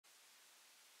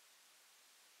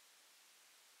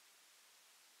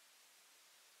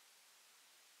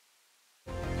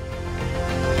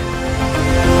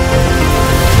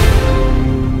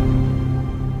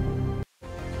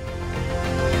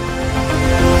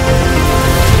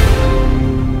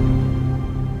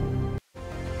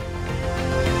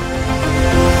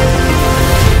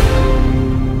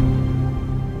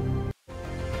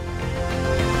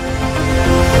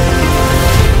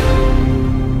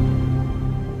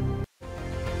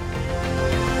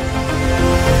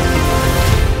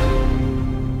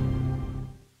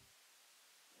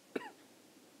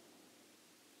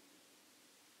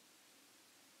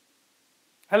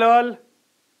Hello all,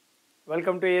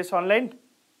 welcome to AS Online.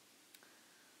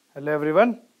 Hello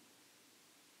everyone.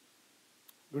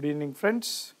 Good evening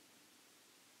friends.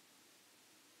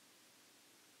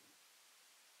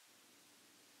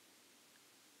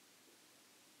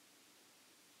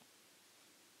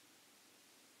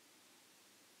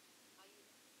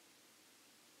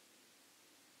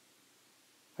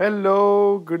 Hello,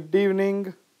 good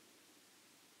evening.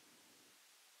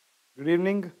 Good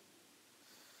evening.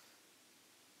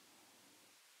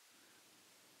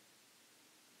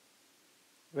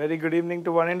 Very good evening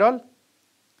to one and all.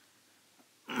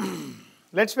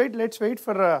 Let's wait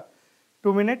for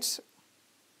 2 minutes.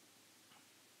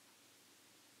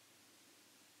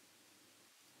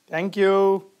 Thank you.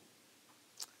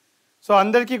 So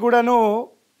అందరికీ కూడాను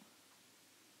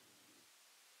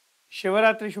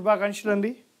శివరాత్రి శుభాకాంక్షలు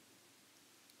అండి.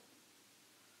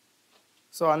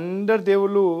 So అందరి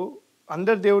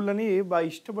దేవుళ్ళని బాగా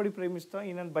ఇష్టపడి ప్రేమిస్తాం,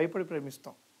 ఈయనని భయపడి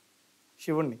ప్రేమిస్తాం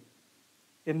శివుణ్ణి.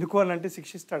 ఎందుకు అని అంటే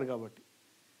శిక్షిస్తాడు కాబట్టి.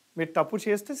 మీరు తప్పు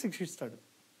చేస్తే శిక్షిస్తాడు.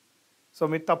 సో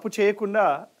మీరు తప్పు చేయకుండా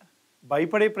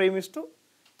భయపడే ప్రేమిస్తూ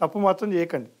తప్పు మాత్రం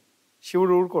చేయకండి,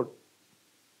 శివుడు ఊరుకోడు.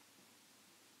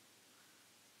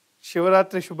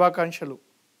 శివరాత్రి శుభాకాంక్షలు.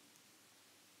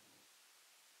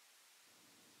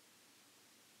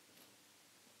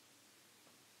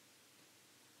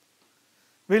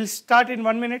 We'll start in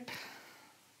 1 minute.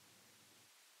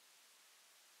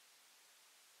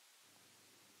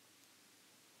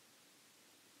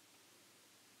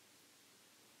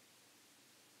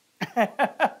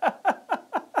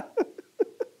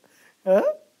 Huh?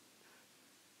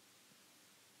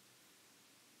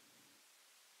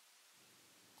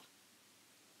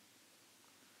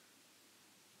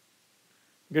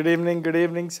 Good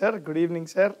evening sir. Good evening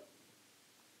sir.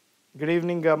 Good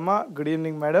evening Amma. Good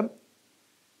evening madam.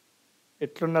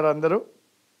 ఎట్లున్నారు అందరూ?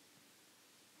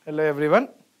 Hello everyone.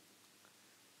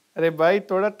 अरे भाई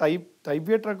थोड़ा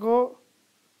टाइपियत रखो.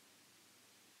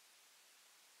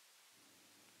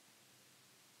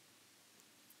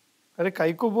 अरे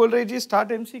काई को बोल रही जी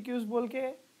स्टार्ट एमसीक्यूज बोल के?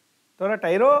 थोड़ा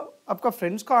टाइरो, आपका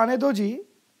फ्रेंड्स को आने दो जी.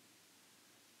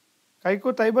 काई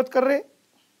को ताइबत कर रहे?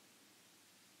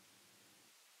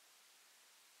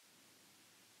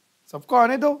 सबको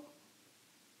आने दो.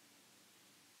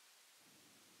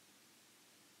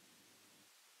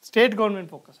 స్టేట్ గవర్నమెంట్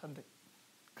ఫోకస్ అంతే.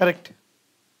 Correct.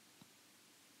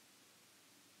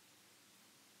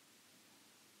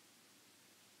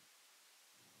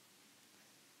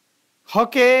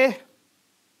 Okay,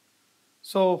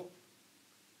 so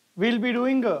we'll be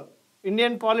doing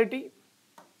Indian Polity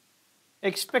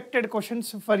expected questions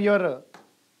for your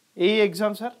AE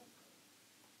exam sir.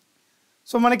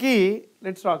 So మనకి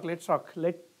లెట్స్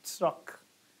రాక్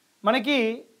మనకి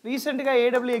రీసెంట్గా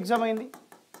ఏడబ్ల్యూ ఎగ్జామ్ అయింది.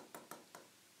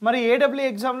 మరి ఏడబ్ల్యూ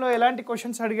ఎగ్జామ్లో ఎలాంటి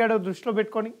క్వశ్చన్స్ అడిగాడో దృష్టిలో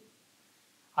పెట్టుకొని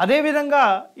అదేవిధంగా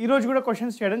ఈరోజు కూడా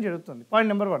క్వశ్చన్స్ చేయడం జరుగుతుంది. Point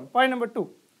number 1. Point number 2,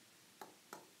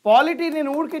 polity నేను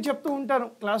ఊరికే చెప్తూ ఉంటాను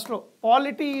క్లాస్లో.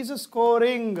 Polity is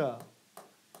scoring,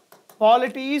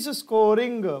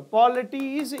 polity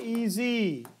is easy.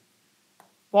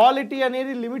 Polity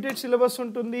అనేది లిమిటెడ్ సిలబస్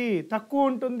ఉంటుంది, తక్కువ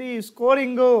ఉంటుంది.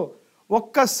 స్కోరింగ్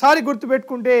ఒక్కసారి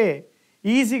గుర్తుపెట్టుకుంటే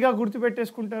ఈజీగా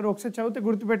గుర్తుపెట్టేసుకుంటారు, ఒకసారి చదివితే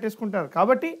గుర్తుపెట్టేసుకుంటారు.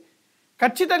 కాబట్టి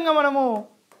ఖచ్చితంగా మనము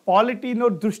పాలిటీలో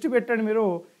దృష్టి పెట్టండి. మీరు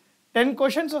 10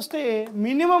 క్వశ్చన్స్ వస్తే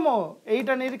మినిమమ్ 8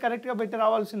 అనేది కరెక్ట్గా పెట్టి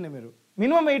రావాల్సిందే. మీరు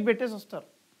మినిమం 8 పెట్టేసి వస్తారు.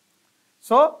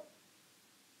 సో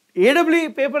ఏడబ్ల్యూ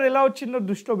పేపర్ ఎలా వచ్చిందో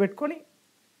దృష్టిలో పెట్టుకొని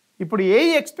ఇప్పుడు ఏ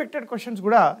ఎక్స్పెక్టెడ్ క్వశ్చన్స్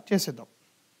కూడా చేసేద్దాం.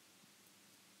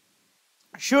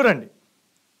 షూర్ అండి.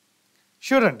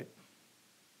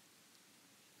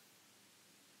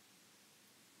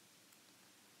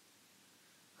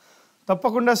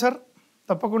 తప్పకుండా సార్,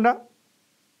 తప్పకుండా.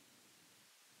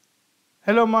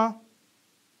 हेलो माँ.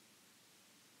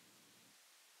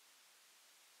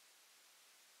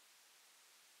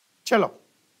 चलो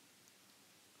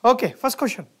ओके, फर्स्ट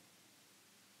क्वेश्चन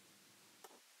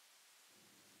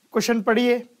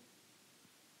पढ़िए.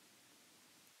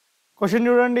 क्वेश्चन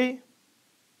చూడండి.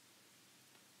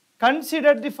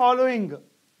 Consider the following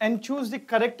and choose the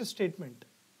correct statement.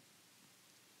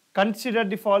 Consider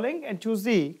the following and choose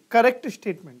the correct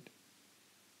statement.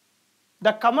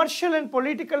 The commercial and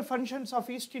political functions of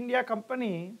East India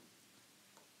Company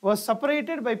was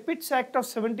separated by Pitt's Act of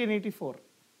 1784.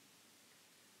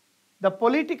 The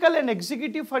political and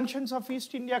executive functions of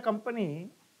East India Company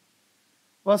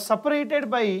was separated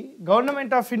by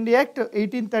Government of India Act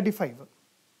 1835.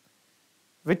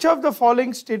 Which of the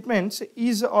following statements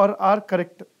is or are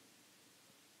correct?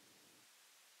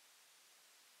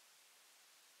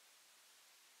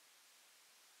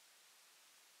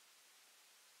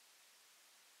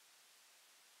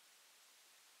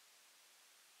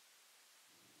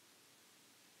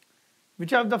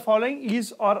 Which of the following is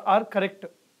or are correct?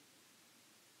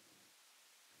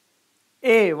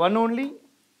 A, 1 only,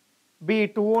 B,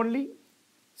 2 only,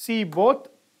 C, both,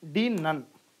 D, none.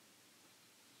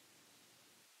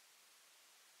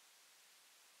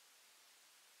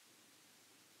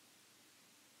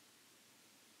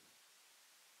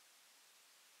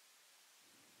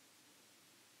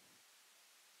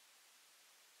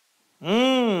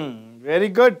 Very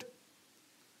good.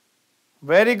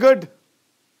 Very good.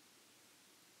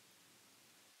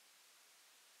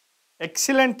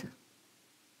 Excellent.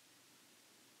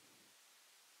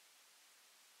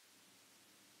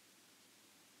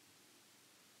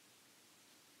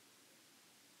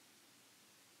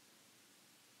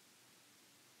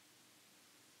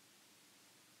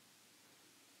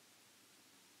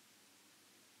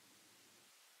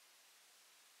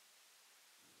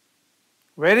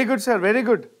 Very good, sir. Very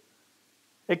good.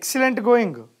 Excellent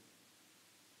going.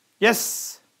 Yes.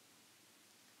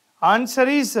 Answer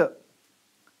is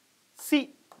C.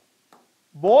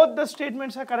 Both the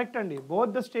statements are correct, Andy. Both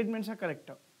the statements are correct.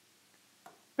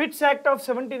 Pits act of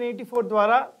 1784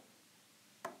 ద్వారా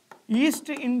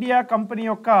east India company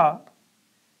యొక్క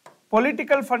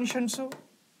political functions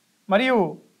మరియు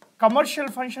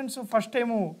commercial functions first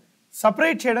time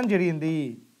separate చేయడం జరిగింది.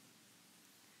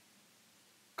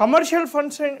 Commercial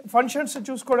functions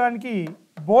చూసుకోవడానికి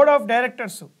board of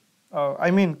directors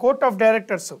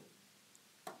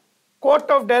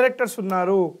court of directors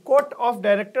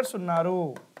ఉన్నారు.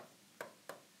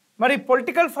 మరి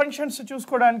political functions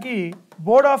చూసుకోవడానికి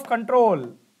board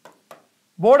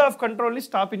of కంట్రోల్ని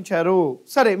స్థాపించారు.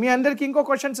 సరే, మీ అందరికీ ఇంకో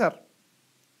question sir,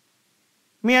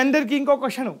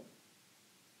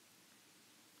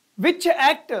 which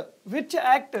act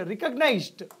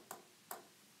recognised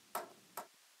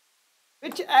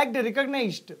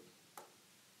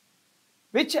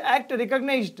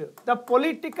the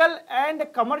political and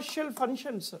commercial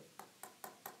functions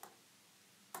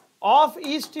of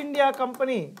East India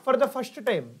Company for the first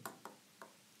time?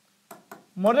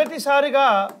 మొదటిసారిగా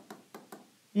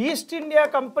ఈస్ట్ ఇండియా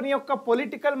కంపెనీ యొక్క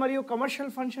political మరియు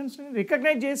కమర్షియల్ ఫంక్షన్స్ని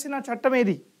రికగ్నైజ్ చేసిన చట్టం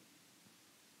ఏది?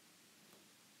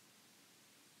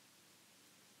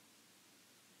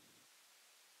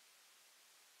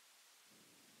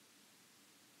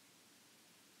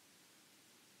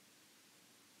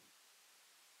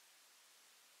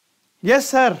 Yes,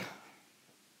 sir.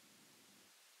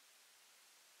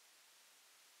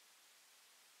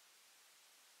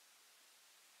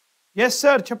 Yes,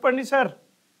 sir. చెప్పండి సార్.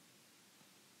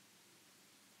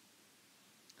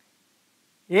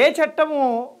 ఏ చట్టము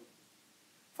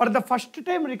for the first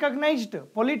time recognised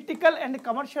political and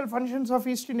commercial functions of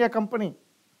east India company?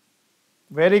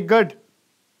 Very good.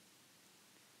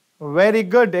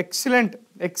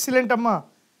 Excellent అమ్మా.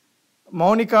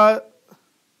 Mounika,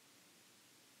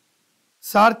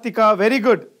 Sarthika, very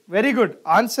good.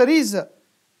 Answer is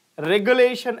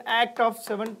Regulation Act of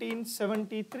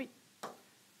 1773.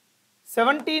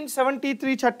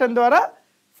 1773 చట్టం ద్వారా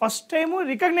first time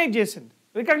recognise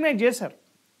చేశారు.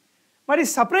 మరి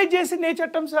separate చేసింది ఏ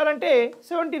చట్టం sir అంటే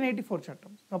 1784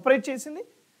 చట్టం. సపరేట్ చేసింది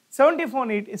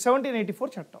 1784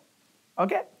 చట్టం.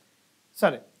 ఓకే,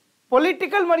 సరే.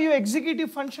 పొలిటికల్ మరియు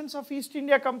executive functions of east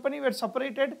India company wear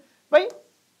separated by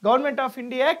government of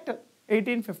India act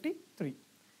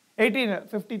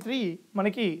 1853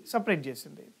 మనకి సపరేట్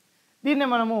చేసింది. దీన్నే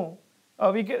మనము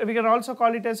we can also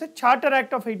call it as a Charter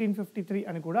Act of 1853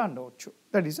 అని కూడా అనవచ్చు.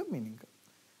 That is the meaning.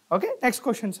 Okay, next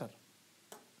question sir.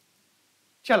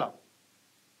 చలో,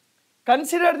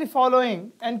 consider the following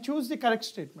and choose the correct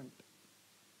statement.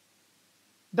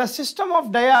 The system of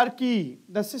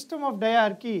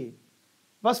diarchy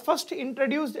was first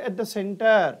introduced at the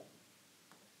center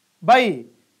by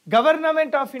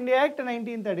Government of India Act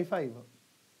 1935.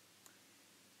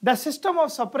 The system of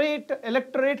separate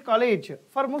electorate college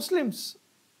for Muslims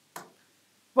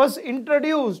was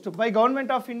introduced by Government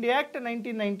of India Act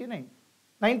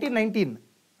 1919.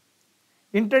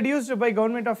 Introduced by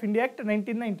Government of India Act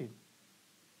 1919.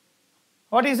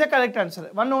 What is the correct answer?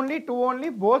 1 only, 2 only,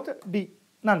 both, D,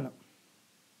 none.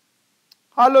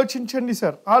 ఆలోచించండి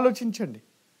sir, ఆలోచించండి.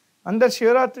 అందరు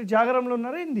శివరాత్రి జాగరంలో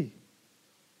ఉన్నారా ఏంది?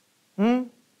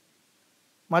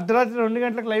 మధ్యరాత్రి 2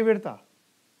 గంటలకు live పెడతా.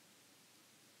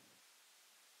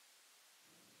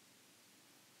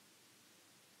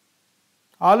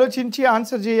 ఆలోచించి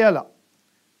answer చేయాలా.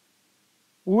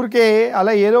 ఊరికే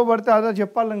అలా ఏదో పడితే అదో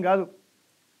చెప్పాలని కాదు.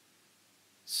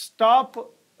 Stop,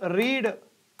 read,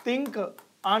 think,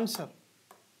 answer.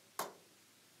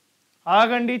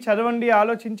 ఆగండి, చదవండి,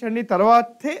 ఆలోచించండి,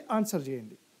 తర్వాతే ఆన్సర్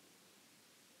చేయండి.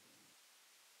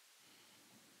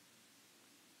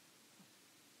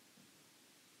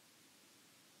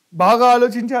 బాగా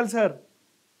ఆలోచించాలి sir.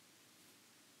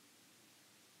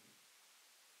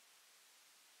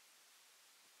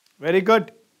 Very good,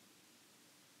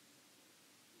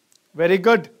 very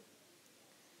good,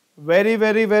 very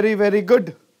very very very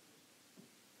good,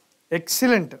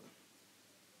 excellent.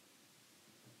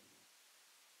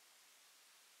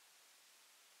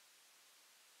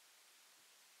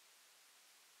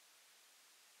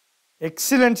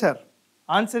 Excellent, sir.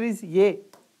 Answer is A.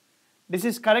 This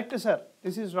is correct, sir.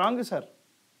 This is wrong, sir.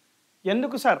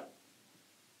 Enduku, sir?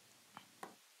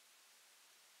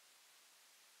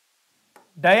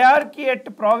 Diarchy at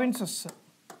provinces.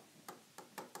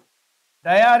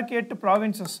 Diarchy at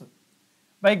provinces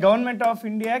by Government of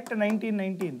India Act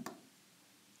 1919.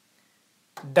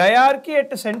 Diarchy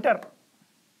at center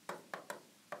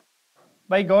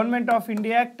by Government of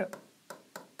India Act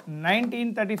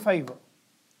 1935.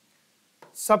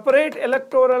 Separate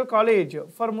electoral college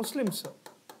for Muslims.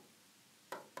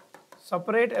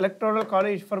 Separate electoral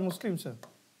college for Muslims.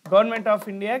 Government of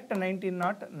India Act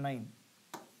 1909.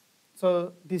 So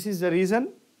this is the reason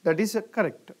that is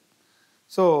correct.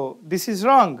 So this is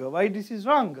wrong. Why this is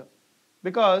wrong?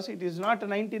 Because it is not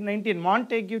 1919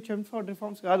 Montague-Chelmsford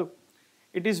reforms.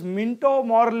 It is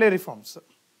Minto-Morley reforms.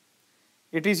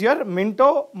 It is your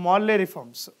Minto-Morley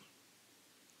reforms.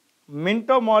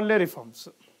 Minto-Morley reforms.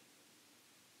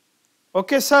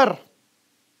 Okay sir,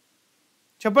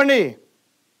 చెప్పండి.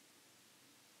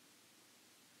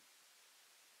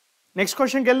 Next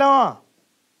క్వశ్చన్కి వెళ్దామా?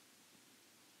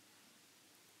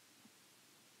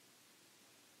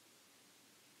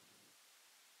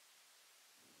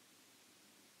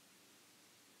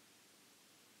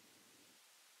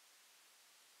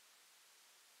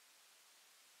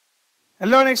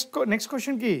 Hello, next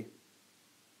క్వశ్చన్కి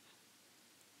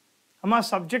అమ్మా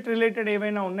subject related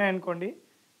ఏమైనా ఉన్నాయనుకోండి,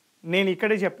 నేను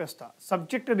ఇక్కడే చెప్పేస్తా.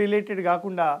 సబ్జెక్ట్ రిలేటెడ్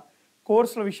కాకుండా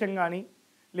కోర్సుల విషయం కానీ,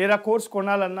 లేదా కోర్స్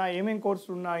కొనాలన్నా ఏమేం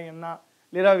కోర్సులు ఉన్నాయన్నా,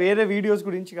 లేదా వేరే వీడియోస్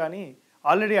గురించి కానీ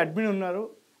ఆల్రెడీ అడ్మిన్ ఉన్నారు.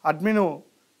 అడ్మిన్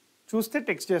చూస్తే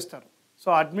టెక్స్ట్ చేస్తారు. సో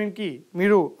అడ్మిన్కి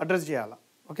మీరు అడ్రస్ చేయాలా,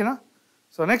 ఓకేనా?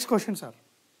 So next question sir.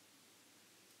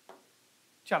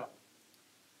 చాలా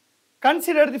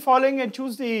consider the following and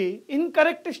choose the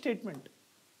incorrect statement.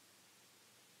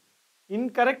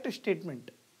 Incorrect statement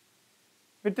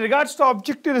with regards to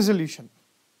objective resolution.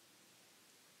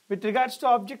 With regards to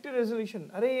objective resolution,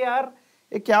 अरे यार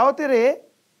ये क्या होते रे?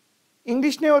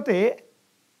 इंग्लिश नहीं होते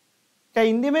क्या?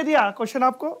 हिंदी में दिया क्वेश्चन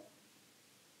आपको?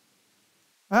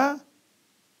 हाँ,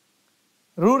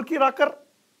 रूर की राकर,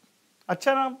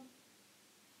 अच्छा नाम.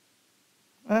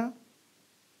 हाँ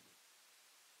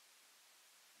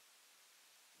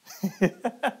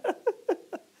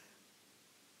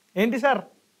ఏంటి sir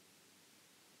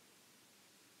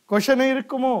question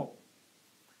ఇరుక్కుము,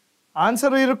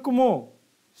 answer ఇరుక్కుము,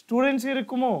 students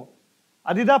ఇరుక్కుము,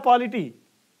 అదిదా polity.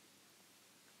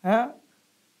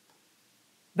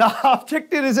 The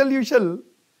objective resolution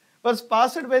was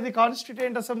passed by the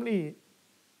Constituent Assembly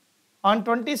on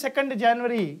 22nd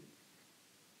January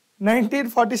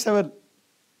 1947.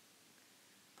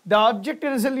 The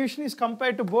objective resolution is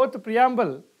compared to both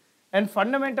preamble and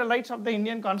fundamental rights of the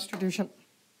Indian Constitution.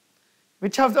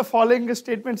 Which of the following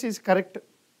statements is correct?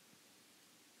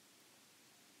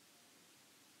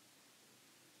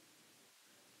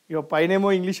 ఇక పైనేమో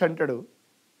English అంటాడు,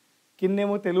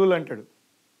 కిందేమో తెలుగులో అంటాడు.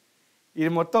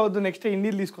 ఇది మొత్తం వద్దు, next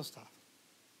హిందీలు తీసుకొస్తా.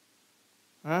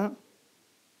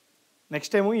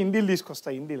 Next ఏమో హిందీలు తీసుకొస్తా.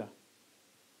 హిందీలా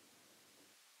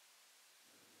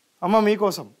అమ్మ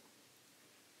మీకోసం.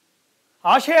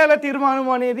 ఆశయాల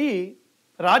తీర్మానం అనేది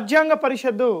రాజ్యాంగ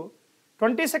పరిషత్తు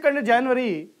 22nd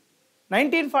January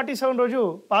 1947 రోజు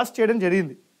పాస్ చేయడం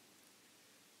జరిగింది.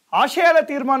 ఆశయాల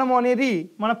తీర్మానం అనేది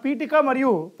మన పీఠిక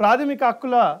మరియు ప్రాథమిక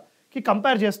హక్కులకి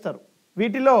కంపేర్ చేస్తారు.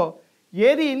 వీటిలో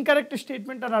ఏది ఇన్కరెక్ట్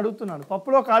స్టేట్మెంట్ అని అడుగుతున్నాను.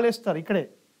 పప్పులో కాలేస్తారు. ఇక్కడే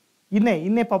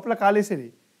ఇన్నే పప్పులో కాలేసేది.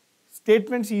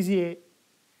 స్టేట్మెంట్స్ ఈజీయే,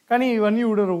 కానీ ఇవన్నీ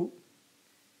ఉడరు.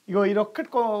 ఇగో ఇదొక్కటి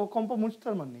కొంప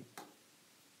ముంచుతారు మనని.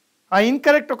 ఆ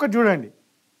ఇన్కరెక్ట్ ఒక్కటి చూడండి.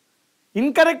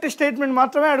 ఇన్కరెక్ట్ స్టేట్మెంట్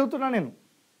మాత్రమే అడుగుతున్నా నేను.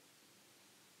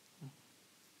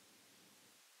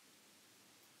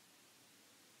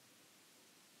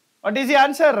 What is the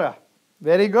answer?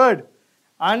 Very good.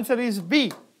 Answer is B.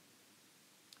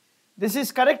 This is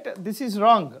correct. This is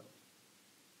wrong.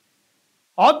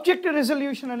 Object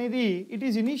resolution అనేది it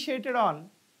is initiated on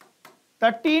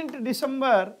 13th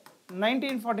December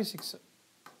 1946.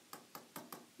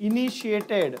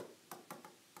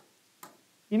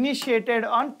 Initiated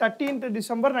on 13th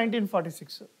December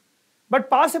 1946. But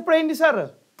pass ఎప్పుడైంది sir?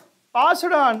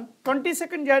 Passed on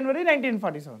 22nd January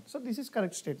 1947. So this is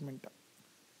correct statement.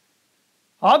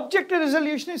 Object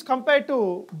resolution is compared to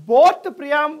both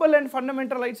preamble and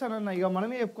fundamental rights అని అన్న. ఇక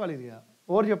మనమే చెప్పుకోవాలి, ఇది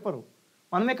ఎవరు చెప్పరు,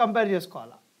 మనమే compare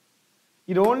చేసుకోవాలా.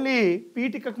 ఇది ఓన్లీ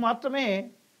పీఠికకు మాత్రమే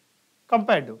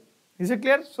compared. Is it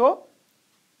clear? So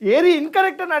ఏది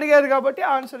ఇన్కరెక్ట్ అని అడిగారు కాబట్టి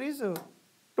answer is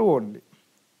 2 only.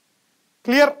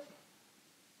 Clear?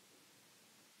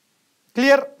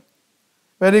 Clear?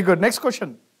 Very good. Next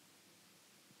question.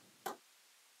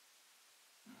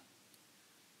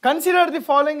 Consider the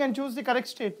following and choose the correct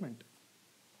statement.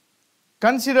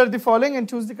 Consider the following and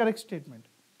choose the correct statement.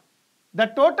 The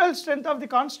total strength of the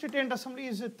Constituent Assembly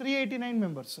is 389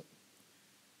 members.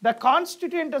 The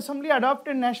Constituent Assembly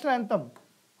adopted National Anthem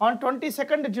on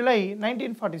 22nd July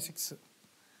 1946.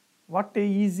 What a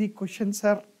easy question,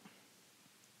 sir.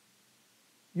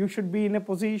 You should be in a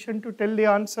position to tell the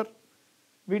answer.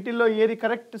 వీటిల్లో ఏది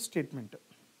correct statement?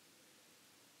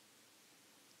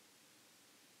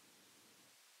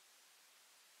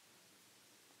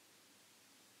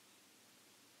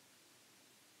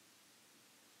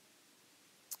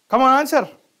 Come on, answer.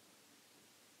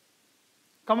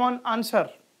 Come on, answer.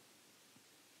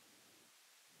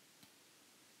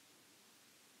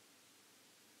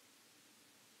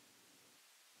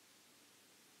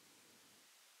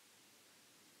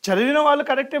 చదివిన వాళ్ళు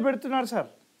కరెక్టే పెడుతున్నారు sir.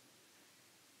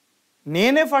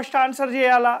 నేనే first answer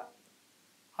చేయాలా,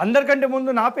 అందరికంటే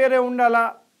ముందు నా పేరే ఉండాలా,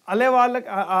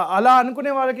 అలా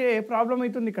అనుకునే వాళ్ళకి ప్రాబ్లం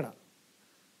అవుతుంది ఇక్కడ.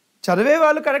 చదివే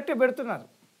వాళ్ళు కరెక్టే పెడుతున్నారు,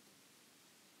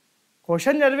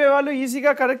 క్వశ్చన్ చదివే వాళ్ళు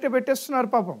ఈజీగా కరెక్టే పెట్టేస్తున్నారు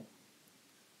పాపం.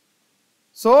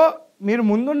 సో మీరు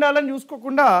ముందుండాలని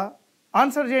చూసుకోకుండా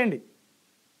ఆన్సర్ చేయండి,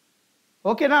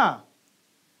 ఓకేనా?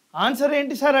 ఆన్సర్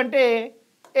ఏంటి సార్ అంటే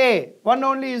ఏ, 1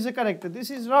 only is correct.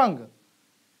 This is wrong.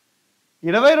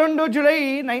 22 July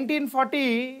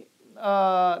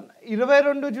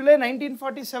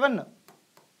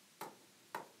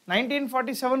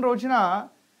 1947 రోజున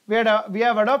we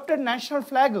have adopted national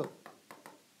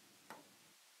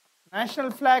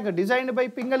flag designed by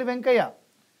Pingali Venkaiah.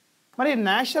 మరి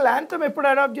నేషనల్ యాంథమ్ ఎప్పుడు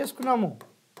అడాప్ట్ చేసుకున్నాము?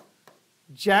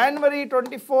 January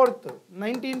 24th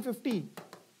 1950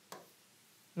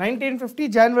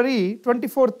 January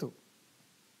 24th.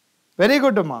 Very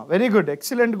good అమ్మా, very good,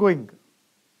 excellent going.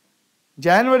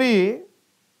 January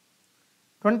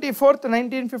 24th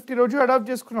 1950 రోజు adapt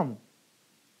చేసుకున్నాము.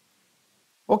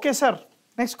 Okay sir.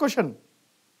 Next question.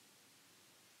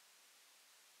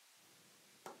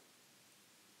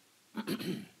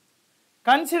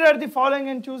 Consider the following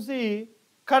and choose the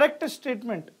correct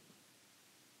statement.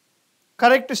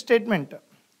 Correct statement.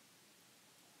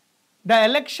 The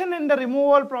election and the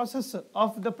removal process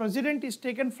of the president is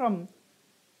taken from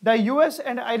the US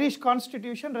and Irish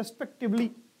constitution respectively.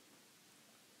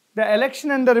 The election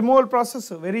and the removal process,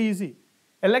 very easy.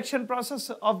 Election process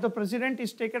of the president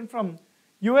is taken from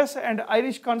US and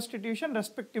Irish constitution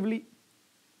respectively.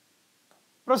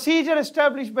 Procedure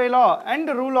established by law and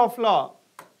rule of law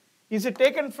is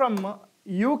taken from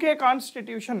UK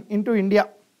constitution into India.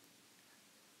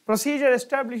 Procedure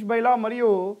established by law మరియు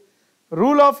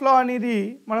rule of law అనేది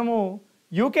మనము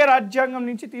UK రాజ్యాంగం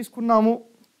నుంచి తీసుకున్నాము.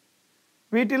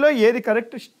 వీటిలో ఏది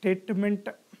correct statement?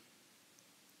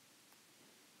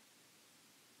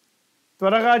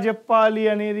 త్వరగా చెప్పాలి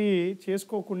అనేది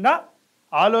చేసుకోకుండా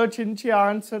ఆలోచించి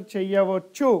ఆన్సర్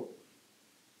చెయ్యవచ్చు.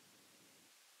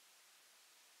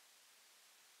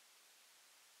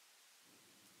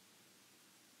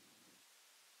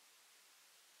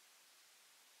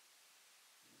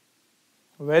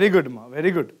 వెరీ గుడ్ మా,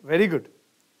 very good, very good,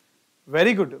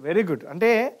 very good, very good. అంటే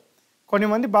కొన్ని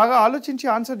మంది బాగా ఆలోచించి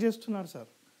ఆన్సర్ చేస్తున్నారు సార్.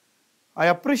 I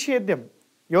appreciate them.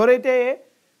 ఎవరైతే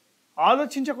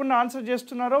ఆలోచించకుండా ఆన్సర్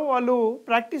చేస్తున్నారో వాళ్ళు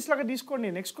ప్రాక్టీస్ లాగా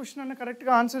తీసుకోండి. నెక్స్ట్ క్వశ్చన్ అన్న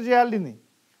కరెక్ట్గా ఆన్సర్ చేయాలి.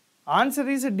 Answer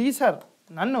is D sir.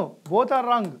 నన్ను both are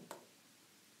wrong.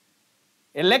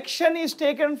 Election is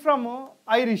taken from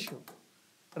Irish,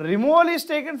 removal is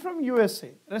taken from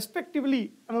USA respectively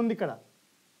అని ఉంది ఇక్కడ.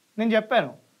 నేను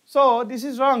చెప్పాను. So this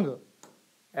is wrong.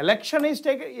 Election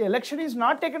is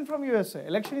not taken from USA.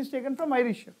 Election is taken from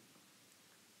Irish.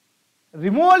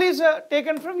 Removal is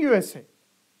taken from USA.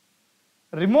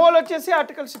 Removal వచ్చేసి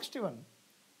Article 61.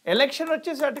 Election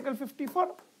వచ్చేసి Article 54,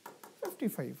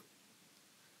 55.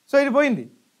 So ఇది పోయింది.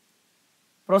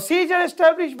 Procedure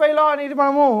establish by law అనేది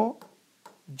మనము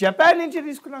జపాన్ నుంచి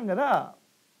తీసుకున్నాం కదా.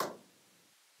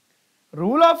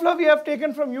 Rule of law we have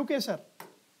taken from UK sir.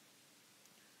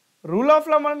 Rule of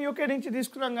law మనం యూకే నుంచి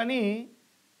తీసుకున్నాం, కానీ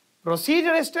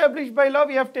procedure establish by law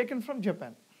we have taken from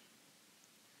Japan.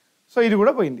 So ఇది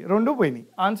కూడా పోయింది, రెండు పోయినాయి.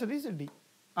 Answer is D.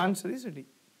 Answer is D.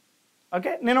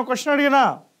 Okay, నేను ఒక క్వశ్చన్ అడిగినా,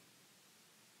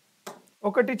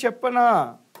 ఒకటి చెప్పనా?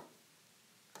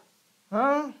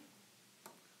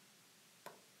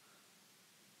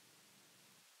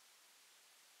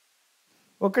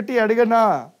 ఒకటి అడగనా?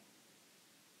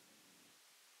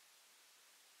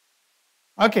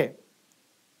 Okay,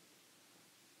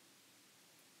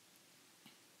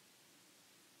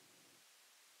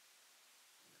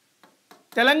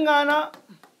 Telangana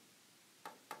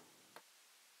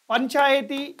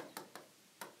panchayat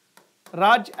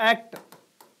Raj act,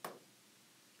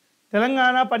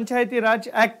 Telangana panchayat Raj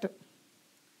act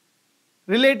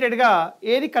రిలేటెడ్గా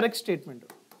ఏది కరెక్ట్ స్టేట్మెంట్?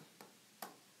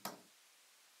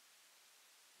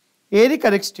 ఏది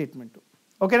కరెక్ట్ స్టేట్మెంట్?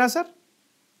 ఓకేనా sir?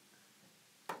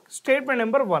 Statement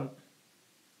number 1,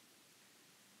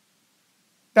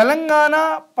 Telangana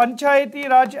panchayat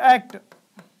Raj act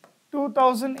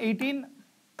 2018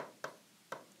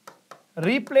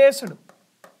 replaced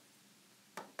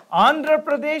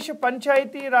Andhra Pradesh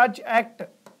panchayat Raj act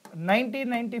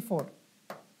 1994.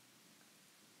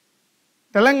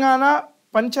 Telangana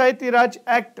panchayat Raj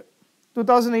act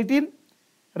 2018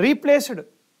 replaced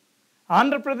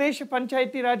Andhra Pradesh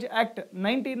panchayat Raj act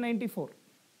 1994.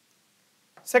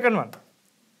 Second one,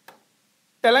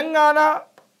 Telangana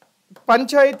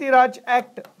panchayat Raj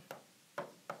act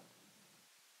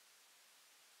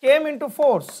came into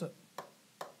force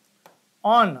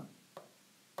on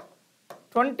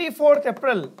 24th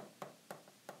April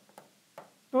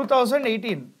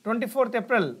 2018. 24th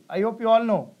April, I hope you all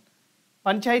know,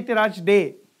 Panchayati Raj Day,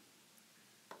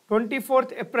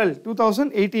 24th April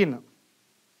 2018.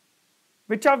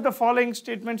 Which of the following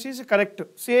statements is correct?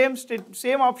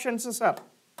 Same options, sir.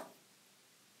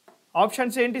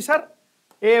 Options ఏంటి sir?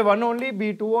 A 1 only, B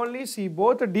 2 only, C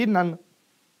both, D none.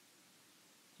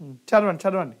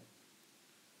 చదవండి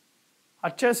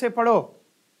अच्छे పడో.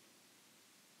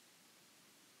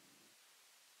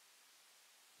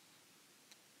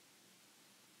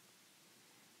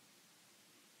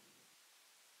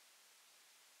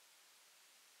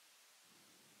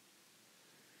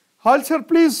 Hall sir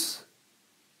please.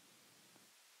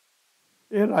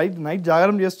 Night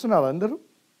జాగరణ చేస్తున్నారు అందరూ?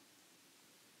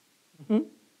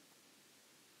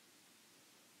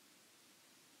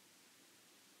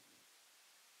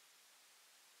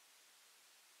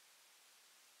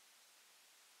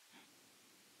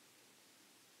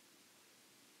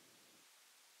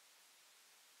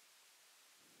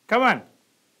 Come on.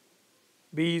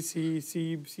 B, C,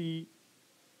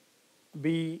 B,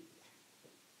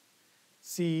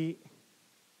 C.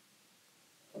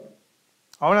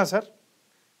 అవునా sir?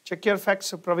 Check your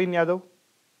facts Praveen Yadav.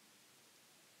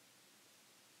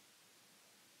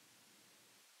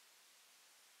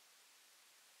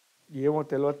 ఏమో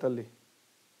తెలియదు తల్లి.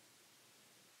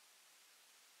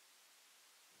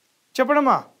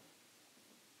 చెప్పడమ్మా.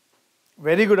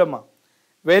 వెరీ గుడ్ అమ్మా,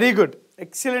 very good,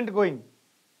 excellent going.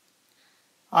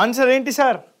 Answer ఏంటి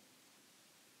సార్?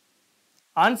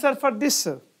 Answer for this.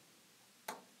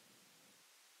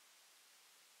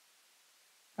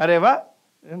 అరేవా,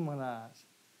 మన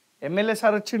ఎమ్మెల్యే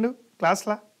సార్ వచ్చిండు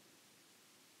క్లాస్లా.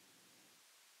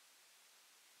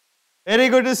 Very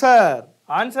good sir.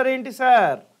 ఆన్సర్ ఏంటి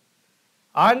sir?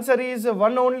 Answer is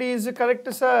 1 only is correct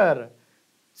sir.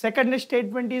 Second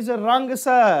statement is wrong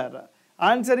sir.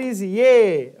 Answer is a.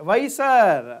 Why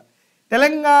sir?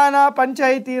 Telangana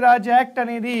panchayat Raj act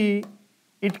అనేది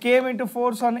it came in to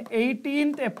force on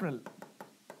 18th April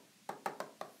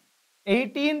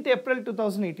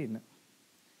 2018.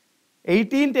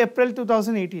 18th April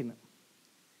 2018.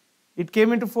 It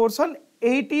came in to force on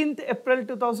 18th April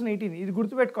 2018. ఇది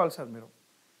గుర్తుపెట్టుకోవాలి sir మీరు.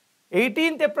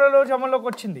 18th April రోజు అమల్లోకి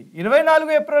వచ్చింది.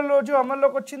 24 April రోజు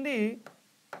అమల్లోకి వచ్చింది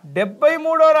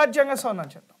 73వ రాజ్యాంగ సవరణ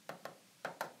చట్టం.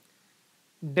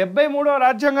 73వ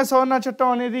రాజ్యాంగ సవరణ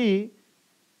చట్టం అనేది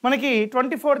మనకి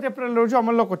 24th April రోజు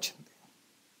అమల్లోకి వచ్చింది.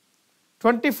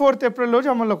 24th April రోజు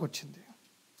అమల్లోకి వచ్చింది.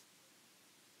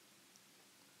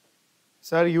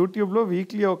 సార్ యూట్యూబ్లో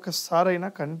వీక్లీ ఒక్కసారి అయినా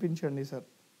కనిపించండి సార్.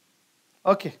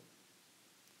 Okay,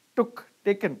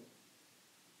 taken.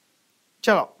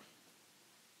 చలో,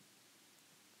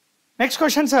 next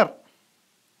question sir.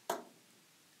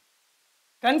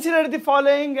 Consider the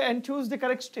following and choose the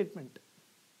correct statement.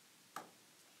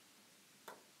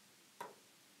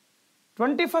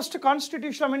 21st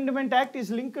Constitutional Amendment Act is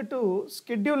linked to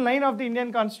Schedule 9 of the Indian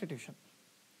Constitution.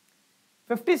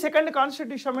 52nd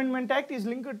Constitutional Amendment Act is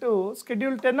linked to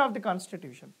Schedule 10 of the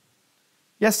Constitution.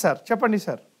 Yes sir, చెప్పండి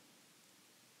sir.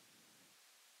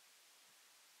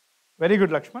 Very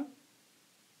good Laxman,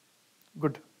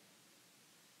 good.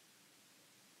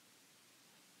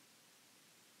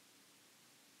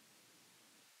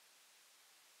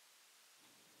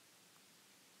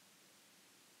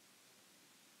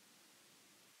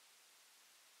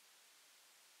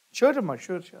 Sure, Amma,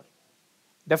 sure.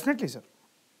 Definitely, sir.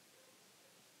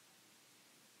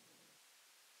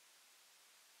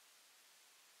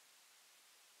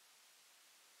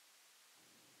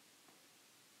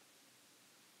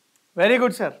 Very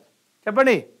good sir.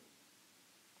 చెప్పండి,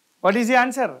 what is the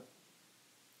answer?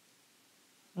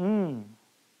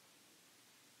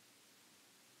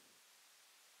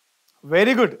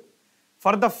 Very good.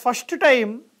 For the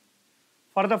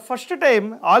first time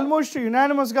almost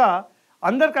యునానిమస్గా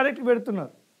అందరు correct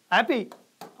పెడుతున్నారు. Happy.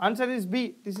 Answer is B.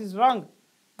 This is wrong.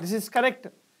 This is correct.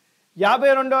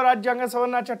 52వ రాజ్యాంగ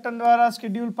సవరణ చట్టం ద్వారా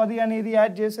schedule 10 అనేది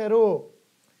add చేశారు.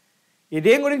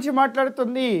 ఇదేం గురించి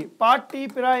మాట్లాడుతుంది? పార్టీ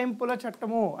ఫిరాయింపుల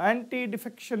చట్టము, anti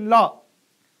defection law.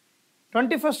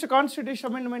 21st Constitution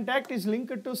Amendment Act is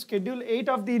linked to Schedule 8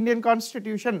 of the Indian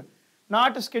Constitution,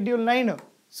 not Schedule 9.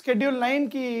 Schedule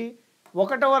 9కి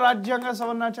 1వ రాజ్యాంగ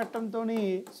సవరణ చట్టంతో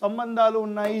సంబంధాలు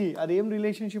ఉన్నాయి. అదేం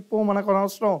రిలేషన్షిప్ మనకు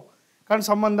అనవసరం, కానీ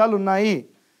సంబంధాలు ఉన్నాయి.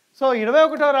 సో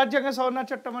 21వ రాజ్యాంగ సవరణ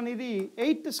చట్టం అనేది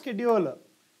 8th Schedule.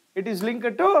 It is linked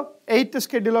to 8th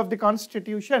Schedule of the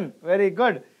Constitution. Very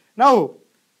good. Now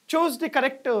choose the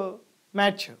correct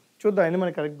match. చూద్దాం ఎన్ని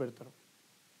మనకి కరెక్ట్ పెడతారు.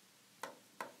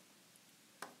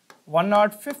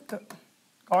 105th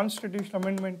Constitution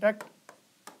Amendment Act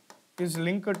is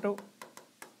linked to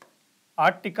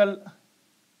Article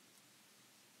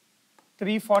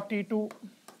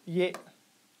 342A.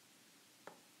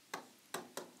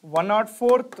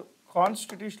 104th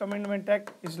Constitutional Amendment Act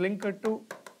is linked to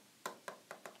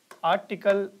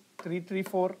Article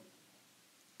 334.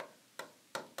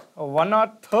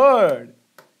 103rd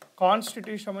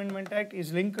Constitutional Amendment Act is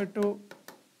linked to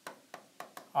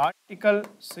Article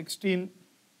 16(4).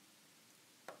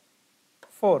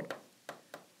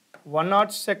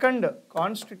 102nd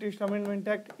Constitutional Amendment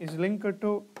Act is linked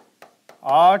to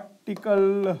Article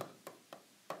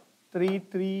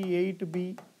 338B.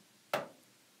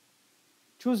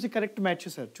 Choose the correct match,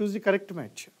 sir. Choose the correct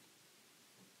match.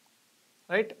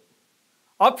 Right?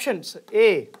 Options: A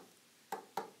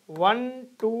 1,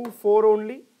 2, 4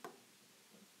 only.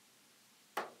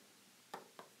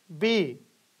 B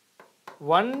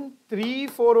 1, 3,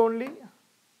 4 only.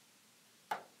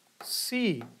 C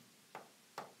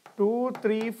 2,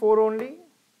 3, 4 only.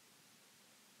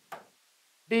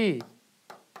 D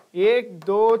 1,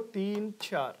 2, 3,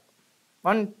 4.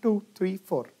 1, 2, 3,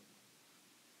 4.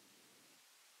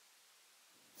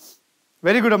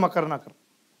 Very good, Amma Karnakar.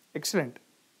 Excellent.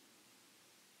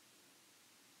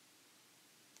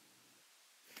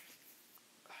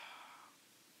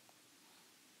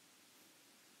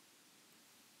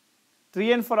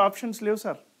 Three and four options leave,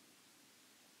 sir.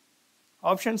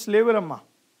 Options leave, Amma.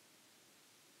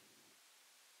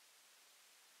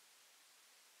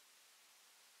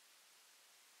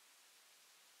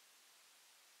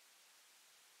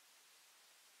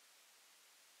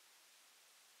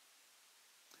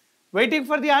 Waiting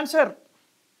for the answer.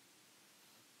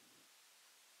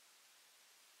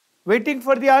 Waiting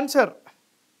for the answer.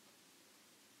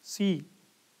 C.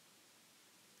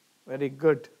 Very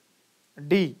good.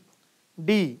 D.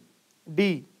 D. D.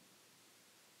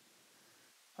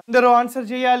 అందరూ answer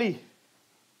చేయాలి.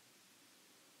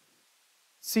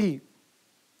 C.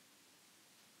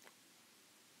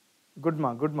 Good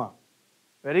ma, good ma.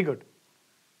 Very good.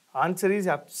 Answer is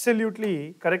absolutely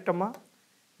correct, Amma.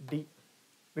 D.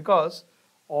 Because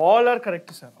all are correct,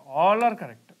 sir. All are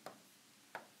correct.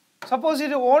 Suppose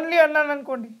ఇది only అన్నాను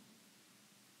అనుకోండి,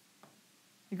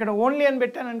 ఇక్కడ only అని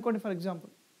పెట్టాను అనుకోండి, for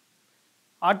example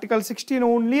article 16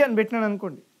 only అని పెట్టినాను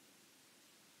అనుకోండి,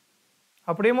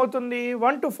 అప్పుడు ఏమవుతుంది?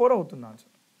 1 to 4 అవుతుంది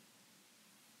ఆన్సర్.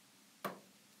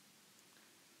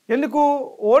 ఎందుకు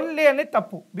ఓన్లీ అనేది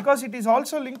తప్పు? Because it is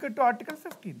also linked to article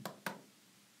 15.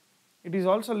 It is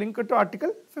also linked to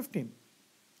article 15.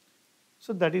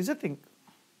 So that is a thing.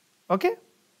 Okay?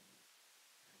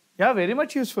 Yeah, very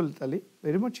much useful, Tali.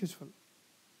 Very much useful.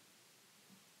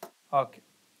 Okay.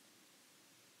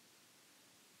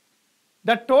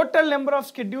 The total number of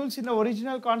schedules in the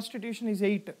original constitution is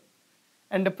 8,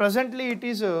 and presently it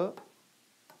is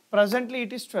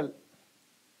 12.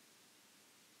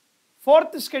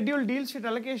 Fourth schedule deals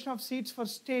with allocation of seats for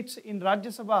states in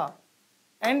Rajya Sabha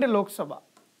and Lok Sabha.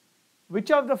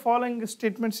 Which of the following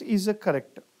statements is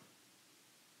correct?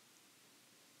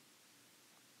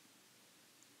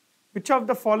 Which of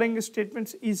the following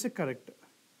statements is correct?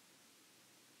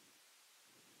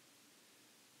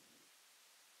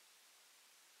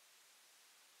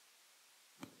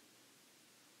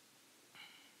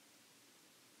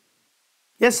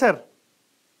 Yes, sir.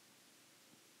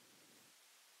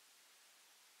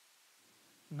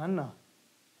 None.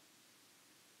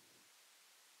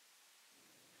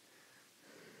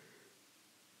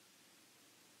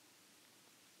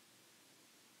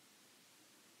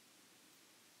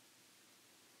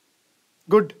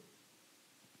 Good.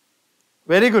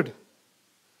 Very good.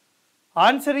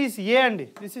 Answer is A, and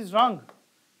this is wrong.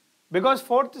 Because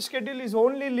fourth schedule is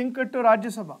only linked to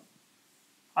Rajya Sabha.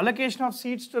 Allocation of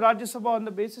seats to Rajya Sabha on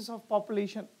the basis of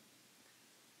population.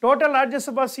 Total Rajya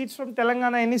Sabha seats from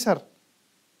Telangana any, sir?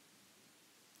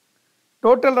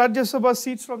 Total Rajya Sabha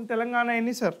seats from Telangana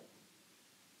any, sir?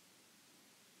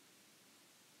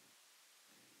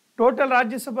 Total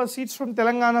Rajya Sabha seats from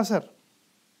Telangana, sir?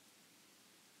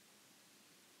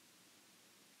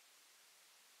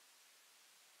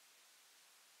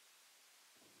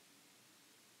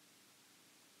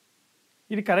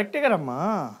 ఇది కరెక్టే కదమ్మా,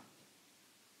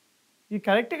 ఇది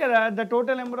కరెక్టే కదా. The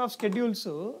total number of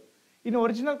schedules in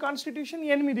original constitution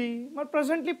 8, మరి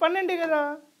presently 12 కదా.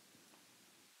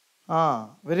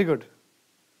 Very good.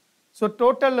 So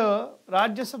total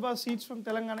Rajya Sabha seats from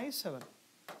Telangana is 7.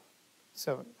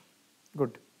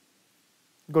 Good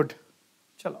good.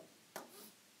 చలో,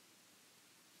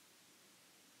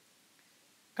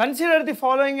 consider the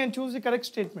following and choose the correct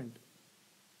statement.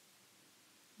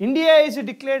 India is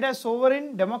declared as sovereign,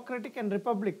 democratic and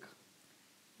republic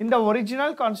in the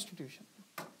original constitution.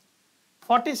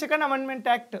 42nd Amendment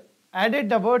Act added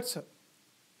the words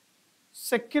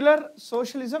secular,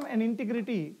 socialism and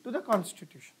integrity to the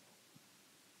constitution.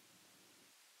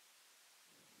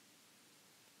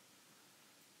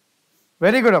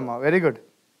 Very good, Amma, very good.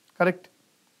 Correct.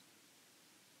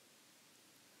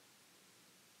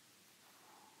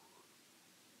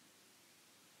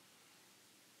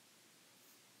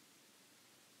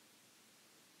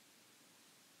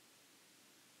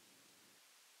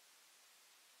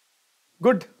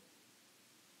 Good.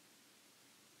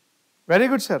 Very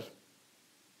good, sir.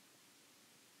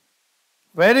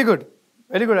 Very good.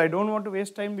 Very good. I don't want to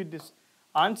waste time with this.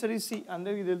 Answer is C.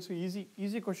 Andariki telusu.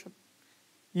 Easy question.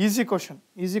 Easy question.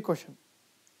 Easy question.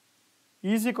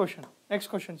 Easy question. Next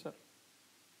question, sir.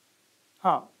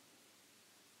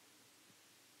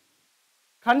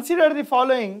 Consider the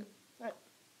following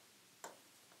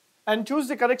and choose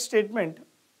the correct statement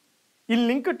in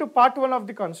link to part 1 of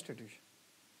the constitution.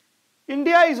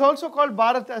 India is also called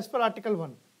Bharat as per Article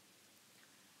 1.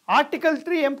 Article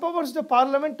 3 empowers the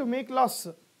Parliament to make laws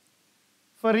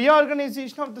for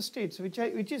reorganization of the states,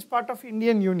 which is part of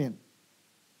Indian Union.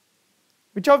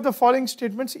 Which of the following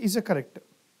statements is correct?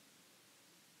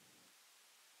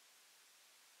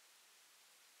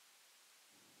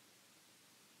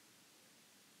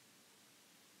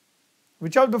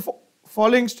 Which of the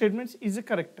following statements is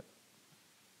correct?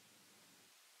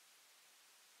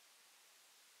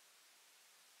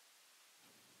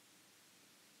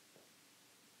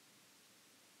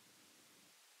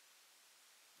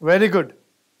 Very good.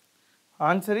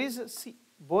 Answer is C.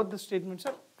 Both the statements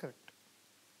are correct.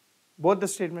 Both the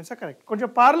statements are correct. కొంచెం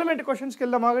parliament క్వశ్చన్స్కి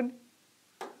వెళ్దాం ఆగండి.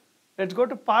 Let's go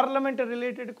to parliament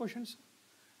related questions.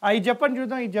 ఇది చెప్పండి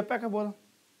చూద్దాం, ఇది చెప్పాక పోదాం.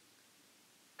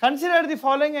 Consider the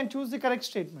following and choose the correct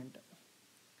statement.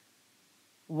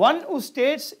 One who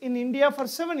stays in India for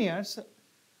 7 years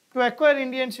to acquire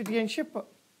Indian citizenship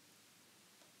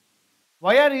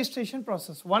via registration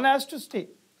process. One has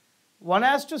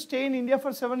to stay in India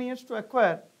for 7 years to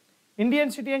acquire Indian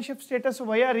citizenship status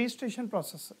via registration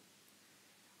process.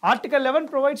 Article 11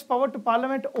 provides power to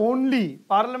Parliament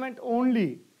only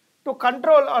to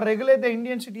control or regulate the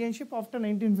Indian citizenship after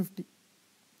 1950.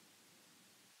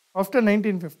 After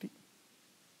 1950.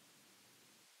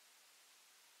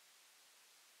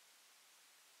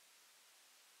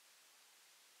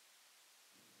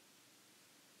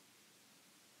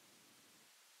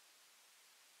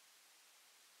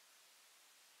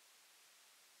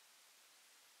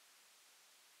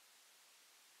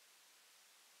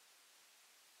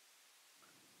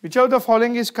 Which of the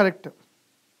following is correct?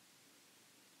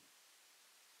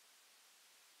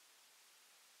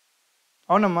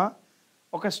 అవునమ్మా,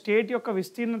 ఒక state యొక్క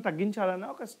విస్తీర్ణం తగ్గించాలన్నా,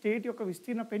 ఒక state యొక్క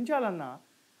విస్తీర్ణం పెంచాలన్నా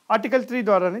article 3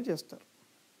 ద్వారానే చేస్తారు.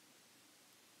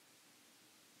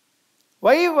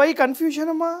 Why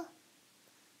confusion అమ్మా?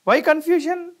 Why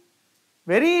confusion?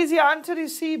 Very easy. Answer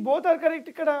is C. Both are correct.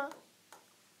 ఇక్కడ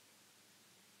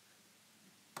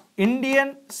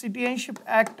ఇండియన్ సిటిజన్షిప్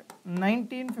యాక్ట్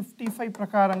 1955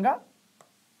 ప్రకారంగా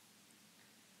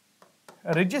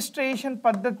రిజిస్ట్రేషన్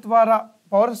పద్ధతి ద్వారా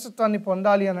పౌరసత్వాన్ని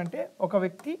పొందాలి అని అంటే ఒక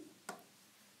వ్యక్తి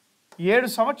 7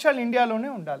 సంవత్సరాలు ఇండియాలోనే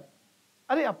ఉండాలి.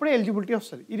 అది అప్పుడే ఎలిజిబిలిటీ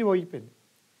వస్తుంది. ఇది పోయిపోయింది.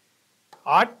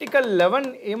 ఆర్టికల్ 11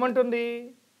 ఏమంటుంది?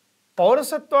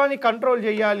 పౌరసత్వాన్ని కంట్రోల్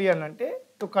చేయాలి అని అంటే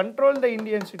to control the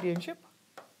Indian citizenship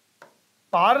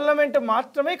parliament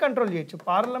మాత్రమే కంట్రోల్ చేయొచ్చు.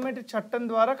 పార్లమెంట్ చట్టం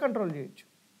ద్వారా కంట్రోల్ చేయొచ్చు.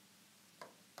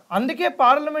 అందుకే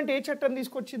పార్లమెంట్ ఏ చట్టం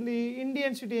తీసుకొచ్చింది?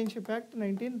 ఇండియన్ సిటిజన్షిప్ యాక్ట్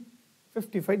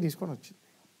 1955 తీసుకొని వచ్చింది.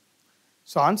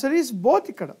 So answer is both.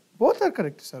 ఇక్కడ both are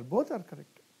correct sir, both are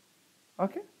correct.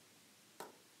 Okay,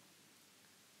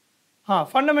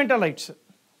 Fundamental rights.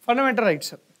 Fundamental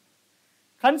rights.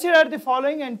 Consider the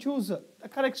following and choose the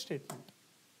correct statement.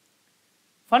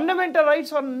 Fundamental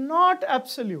rights are not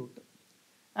absolute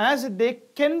as they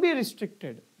can be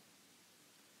restricted.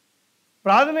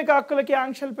 ప్రాథమిక హక్కులకి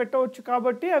ఆంక్షలు పెట్టవచ్చు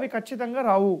కాబట్టి అవి ఖచ్చితంగా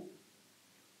రావు.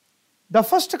 The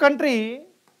first country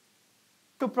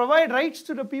to provide rights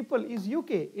to the people is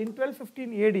UK in 1215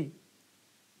 AD,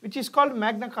 which is called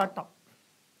Magna Carta.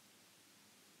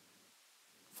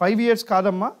 5 years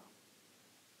కాదమ్మా,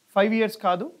 5 years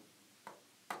కాదు.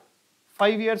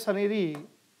 5 years అనేది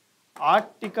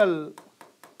article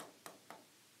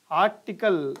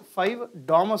 5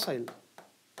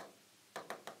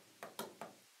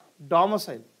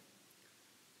 domicile.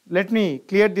 Let me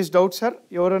clear this doubt, sir.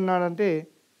 ఎవరన్నారంటే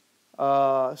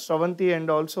Sravanthi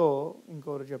and also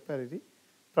ఇంకొకరు చెప్పారు, ఇది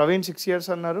Praveen 6 years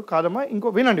అన్నారు. కాదమ్మా, ఇంకో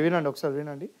వినండి ఒకసారి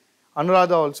వినండి.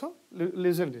 Anuradha also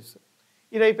listen this.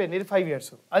 ఇది అయిపోయింది, ఇది 5 years.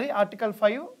 అది article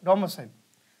 5 domicile.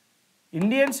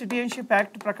 Indian citizenship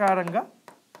act ప్రకారంగా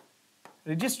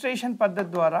రిజిస్ట్రేషన్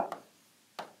పద్ధతి ద్వారా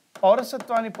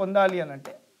పౌరసత్వాన్ని పొందాలి అని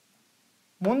అంటే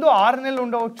ముందు 6 నెలలు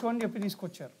ఉండవచ్చు అని చెప్పి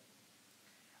తీసుకొచ్చారు.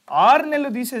 6 నెలలు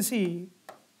తీసేసి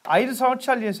 5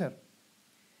 సంవత్సరాలు చేశారు.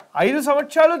 5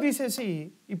 సంవత్సరాలు తీసేసి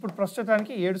ఇప్పుడు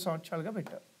ప్రస్తుతానికి 7 సంవత్సరాలుగా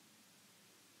పెట్టారు.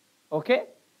 ఓకే,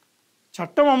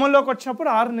 చట్టం అమల్లోకి వచ్చినప్పుడు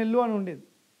 6 నెలలు అని ఉండేది,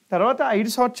 తర్వాత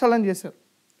 5 సంవత్సరాలు అని చేశారు,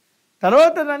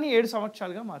 తర్వాత దాన్ని 7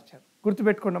 సంవత్సరాలుగా మార్చారు.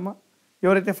 గుర్తుపెట్టుకోండి అమ్మా,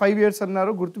 ఎవరైతే 5 years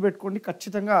అన్నారో గుర్తుపెట్టుకోండి,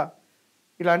 ఖచ్చితంగా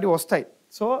ఇలాంటివి వస్తాయి.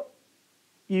 సో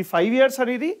ఈ 5 years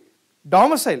అనేది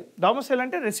డొమిసైల్. డొమిసైల్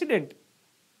అంటే రెసిడెంట్.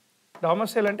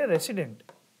 డొమిసైల్ అంటే రెసిడెంట్.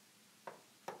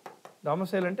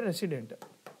 డొమిసైల్ అంటే resident.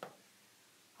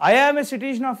 I am A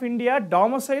citizen of India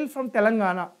domicile from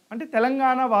Telangana అంటే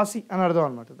తెలంగాణ వాసి అని అర్థం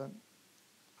అనమాట దాన్ని.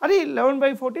 అది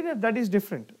 11/14, that is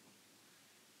different.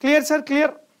 Clear sir?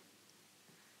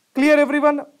 Clear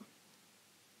everyone?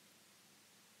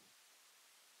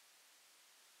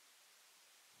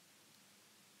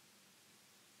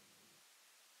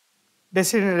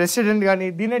 Resident కానీ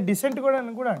దీనే డిసెంట్ కూడా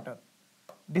అని కూడా అంటారు.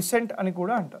 డిసెంట్ అని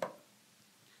కూడా అంటారు.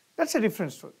 That's a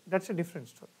different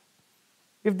story.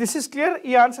 If this is clear,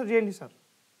 ఈ ఆన్సర్ చేయండి సార్.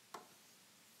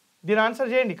 దీని ఆన్సర్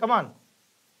చేయండి, కమాన్.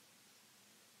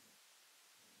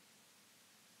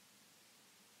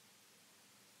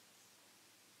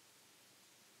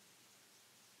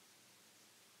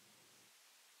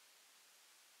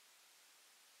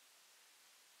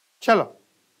 చలో.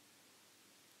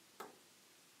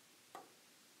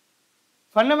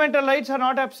 Fundamental rights are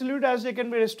not absolute as they can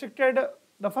be restricted.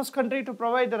 The first country to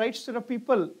provide the rights to the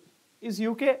people is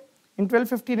UK in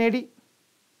 1215 AD.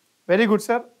 Very good,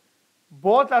 sir.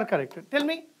 Both are correct. Tell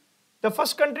me, the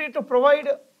first country to provide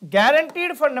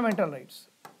guaranteed fundamental rights.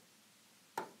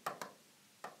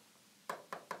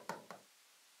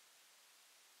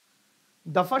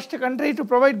 The first country to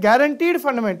provide guaranteed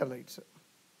fundamental rights.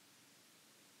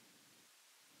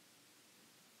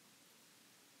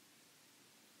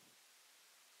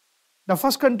 The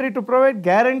first country to provide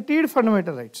guaranteed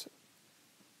fundamental rights.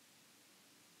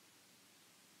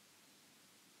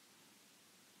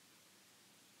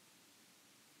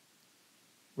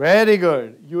 Very good.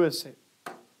 USA.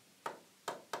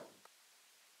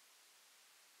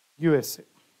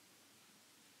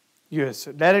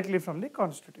 Directly from the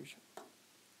Constitution.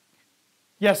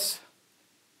 Yes.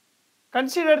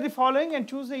 Consider the following and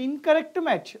choose the incorrect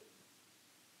match.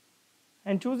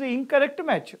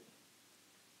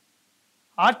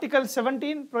 Article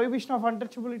 17, prohibition of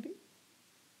untouchability.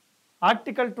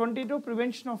 Article 22,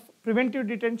 preventive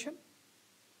detention,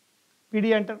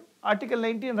 PD enter. Article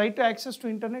 19, right to access to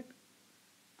internet.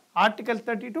 Article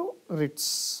 32, writs.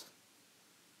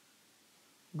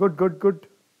 Good.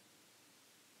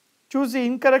 Choose the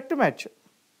incorrect match.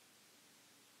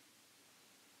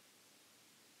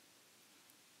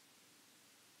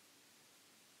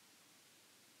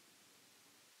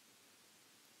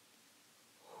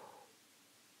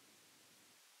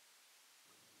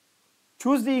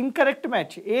 Choose the incorrect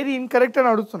match. ఏది incorrect అని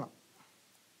అడుగుతున్నా.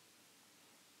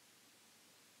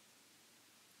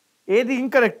 ఏది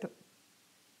incorrect?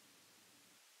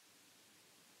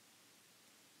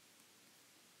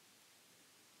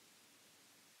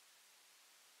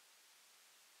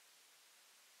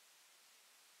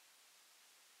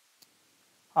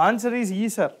 Answer is E,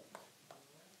 sir.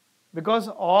 Because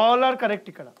all are correct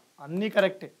ఇక్కడ. అన్నీ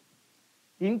కరెక్టే.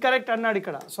 Incorrect అన్నాడు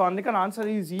ఇక్కడ. So అందుకని ఆన్సర్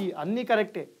ఈజ్ E. అన్నీ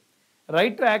కరెక్టే.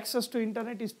 Right to access to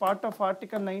internet is part of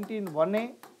Article 19(1)(a)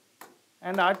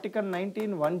 and Article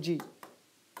 19(1)(g).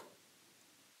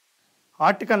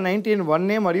 Article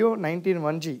 19(1)(a) మరియు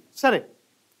 19(1)(g). సరే,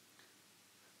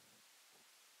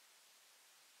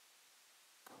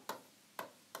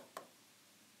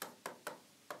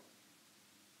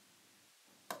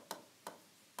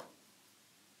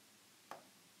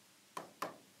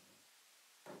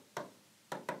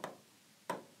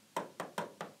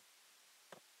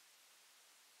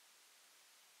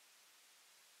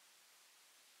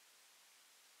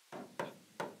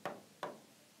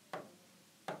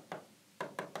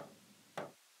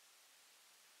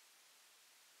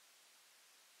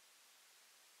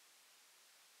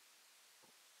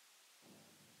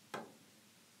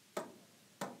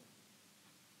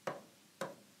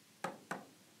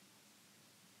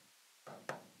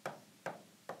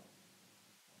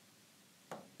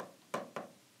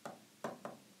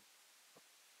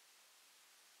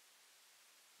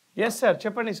 ఎస్ సార్,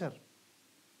 చెప్పండి sir.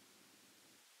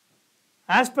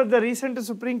 As per the recent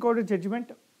supreme court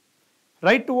judgement,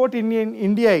 right to vote in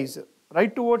India is,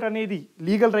 right to vote అనేది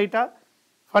legal రైటా,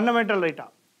 fundamental రైటా?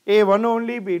 A1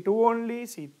 only, B2 only,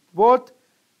 C both,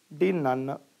 D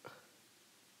none.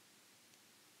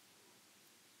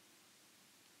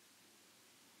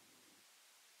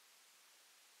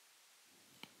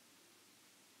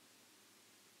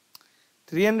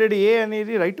 A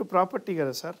అనేది right to property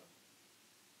కదా sir.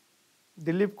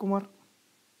 Dilip Kumar.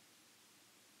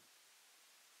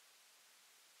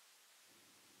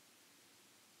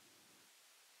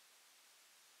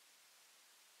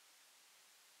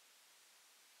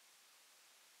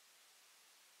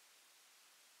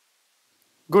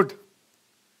 Good.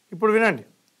 ఇప్పుడు వినండి.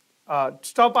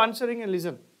 Stop answering and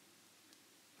listen.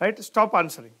 Right, stop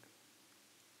answering.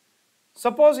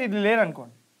 Suppose ఇది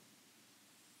లేదనుకోండి,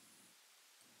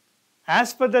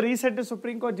 as per the recent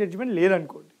supreme court judgement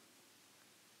లేదనుకోండి,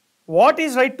 what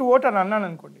is right to vote అని అన్నాను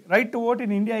అనుకోండి, right to vote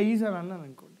in India is అని అన్నాను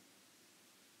అనుకోండి,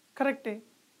 కరెక్టే.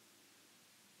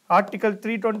 Article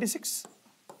 326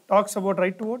 talks about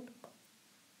right to vote,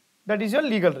 that is your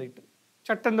legal right.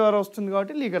 చట్టం ద్వారా వస్తుంది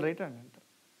కాబట్టి లీగల్ రైట్ అని అంటారు.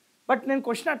 బట్ నేను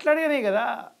క్వశ్చన్ అట్లా అడిగానే కదా,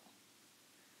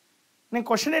 నేను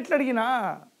క్వశ్చన్ ఎట్లా అడిగినా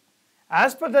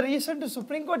as per the recent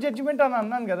supreme court judgement అని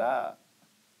అన్నాను కదా.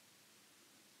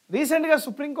 రీసెంట్గా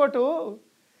supreme court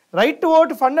right to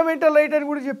vote fundamental right అని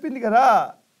కూడా చెప్పింది కదా.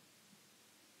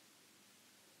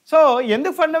 సో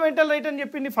ఎందుకు ఫండమెంటల్ రైట్ అని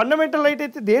చెప్పింది? ఫండమెంటల్ రైట్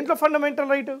అయితే దేంట్లో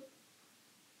ఫండమెంటల్ రైట్?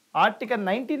 ఆర్టికల్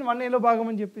 19(1)(a)లో భాగం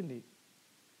అని చెప్పింది.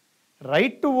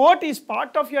 Right to vote is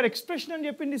part of your expression అని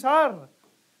చెప్పింది sir.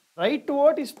 Right to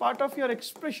vote is part of your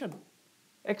expression.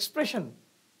 Expression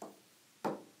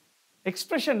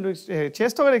expression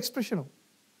చేస్తావు కదా ఎక్స్ప్రెషను.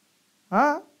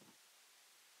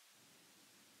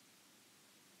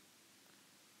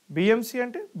 బిఎంసి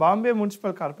అంటే బాంబే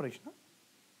మున్సిపల్ కార్పొరేషనా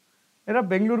లేదా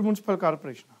బెంగళూరు మున్సిపల్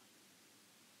కార్పొరేషనా?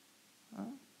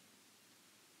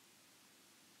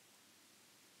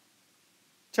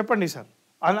 చెప్పండి సార్.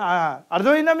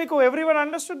 అర్థమైందా మీకు? Everyone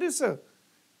understood this.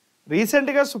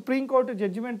 రీసెంట్గా సుప్రీంకోర్టు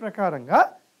జడ్జిమెంట్ ప్రకారంగా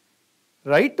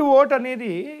రైట్ టు ఓట్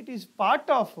అనేది it is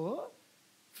part of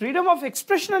freedom of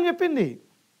expression అని చెప్పింది.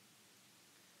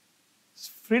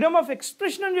 ఫ్రీడమ్ ఆఫ్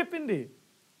ఎక్స్ప్రెషన్ అని చెప్పింది.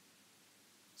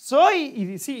 సో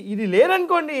ఇది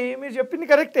లేదనుకోండి, మీరు చెప్పింది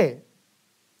కరెక్టే.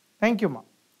 థ్యాంక్ యూ మా,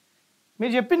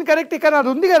 మీరు చెప్పింది కరెక్టే, కానీ అది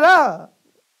ఉంది కదా,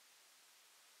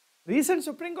 రీసెంట్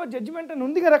సుప్రీంకోర్టు జడ్జిమెంట్ అని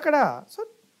ఉంది కదా అక్కడ. సో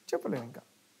చెప్పలేము ఇంకా.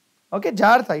 ఓకే,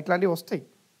 జాగ్రత్త, ఇట్లాంటివి వస్తాయి.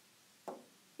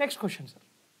 Next question sir.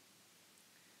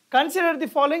 Consider the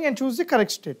following and choose the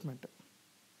correct statement.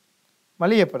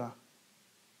 మళ్ళీ చెప్పనా?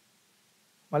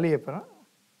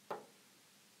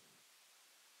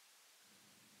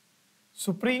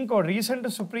 రీసెంట్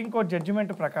సుప్రీంకోర్టు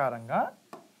జడ్జిమెంట్ ప్రకారంగా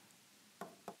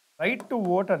రైట్ టు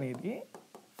ఓట్ అనేది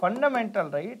fundamental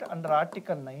right under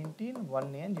article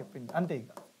 19(1)(a) అని చెప్పింది. అంతే,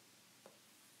 ఇక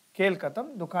కేల్ కథం,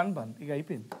 దుకాన్ బంద్, ఇక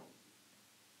అయిపోయింది.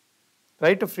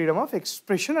 Right to freedom of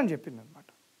expression అని చెప్పింది అనమాట.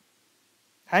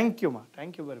 థ్యాంక్ యూ మా,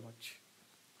 thank you very much.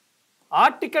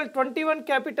 Article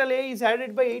 21(A) is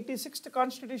added by 86th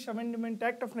constitution amendment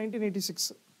act of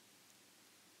 1986.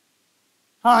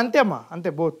 అంతే అమ్మా,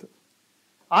 అంతే, both.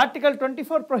 Article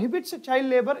 24 prohibits child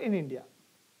labour in India.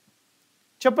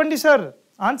 చెప్పండి సార్,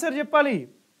 ఆన్సర్ చెప్పాలి.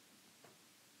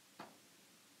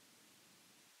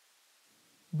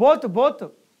 బోత్.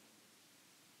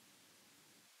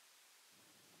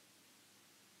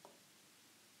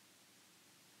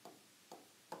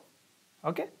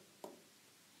 ఓకే,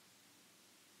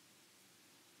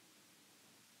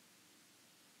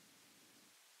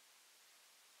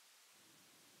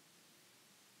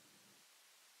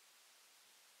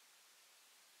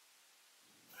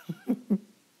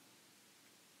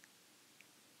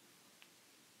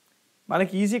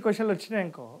 మనకి ఈజీ క్వశ్చన్లు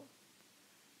వచ్చినాయనుకో,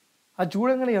 అది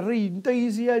చూడంగానే ఎర్ర ఇంత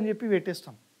ఈజీయా అని చెప్పి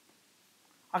పెట్టేస్తాం.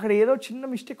 అక్కడ ఏదో చిన్న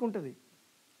మిస్టేక్ ఉంటుంది,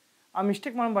 ఆ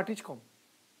మిస్టేక్ మనం పట్టించుకోం.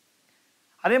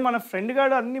 అదే మన ఫ్రెండ్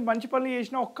గాడు అన్ని మంచి పనులు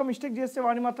చేసినా ఒక్క మిస్టేక్ చేస్తే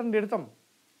వాడిని మాత్రం తిడతాం.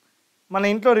 మన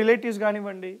ఇంట్లో రిలేటివ్స్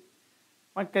కానివ్వండి,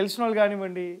 మనకు తెలిసిన వాళ్ళు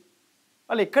కానివ్వండి,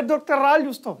 వాళ్ళు ఎక్కడ దొరుకుతారా అని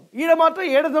చూస్తాం. ఈడ మాత్రం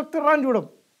ఏడ దొరుకుతారా అని చూడం.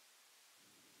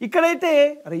 ఇక్కడైతే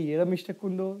అరే ఏడ మిస్టేక్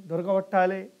ఉందో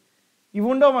దొరకబట్టాలి, ఇవి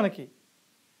ఉండవు మనకి.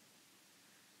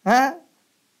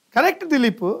 Correct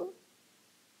Dilip,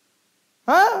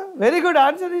 very good.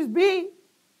 Answer is B.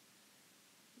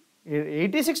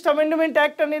 86th amendment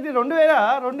act అనేది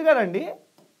 2002 కదండి.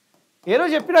 ఏ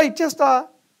రోజు చెప్పినా ఇచ్చేస్తా.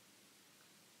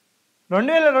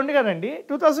 2002 కదండి,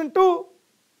 2002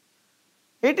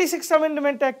 86th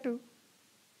అమెండ్మెంట్ యాక్ట్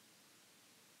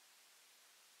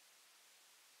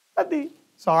అది.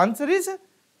 So answer is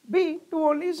B, 2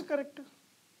 only is correct.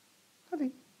 అది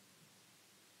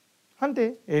అంతే.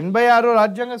 86వ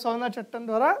రాజ్యాంగ సవరణ చట్టం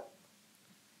ద్వారా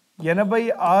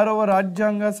 86వ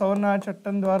రాజ్యాంగ సవరణ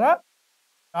చట్టం ద్వారా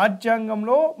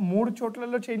రాజ్యాంగంలో 3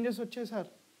 చోట్లలో చేంజెస్ వచ్చాయి సార్.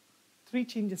 3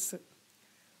 చేంజెస్.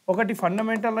 ఒకటి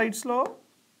ఫండమెంటల్ రైట్స్లో,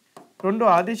 2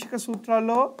 ఆదేశిక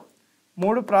సూత్రాల్లో,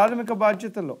 3 ప్రాథమిక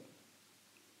బాధ్యతల్లో.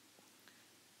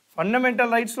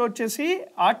 ఫండమెంటల్ రైట్స్లో వచ్చేసి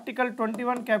ఆర్టికల్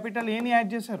 21 క్యాపిటల్ ఏని యాడ్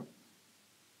చేశారు.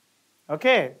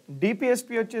 ఓకే.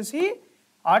 డిపిఎస్పి వచ్చేసి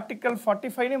ఆర్టికల్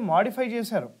 45ని మాడిఫై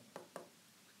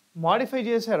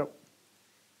చేశారు.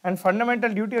 అండ్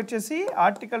ఫండమెంటల్ డ్యూటీ వచ్చేసి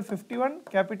article 51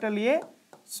 capital a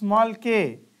small K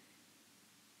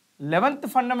 11th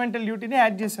fundamental డ్యూటీని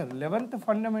add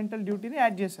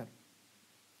చేశారు.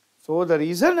 So the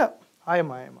reason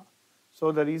so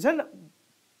the reason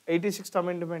 86th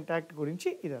amendment act గురించి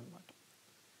ఇదన్నమాట.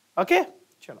 ఓకే,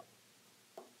 చలో.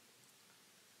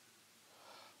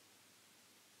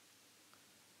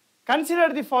 Consider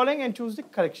the following and choose the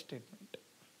correct statement.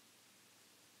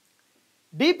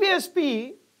 DPSP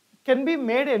can be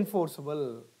made enforceable.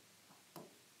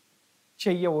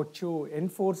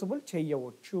 Enforceable.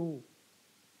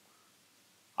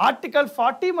 Article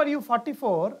 40 మరియు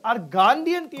 44 are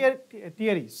Gandhian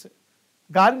theories.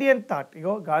 Gandhian thought.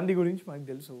 ఇగో గాంధీ గురించి మనకు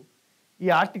తెలుసు. ఈ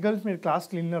articles మీరు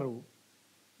క్లాస్లో విన్నారు.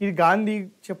 ఇది గాంధీ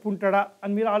చెప్పుంటాడా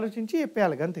అని మీరు ఆలోచించి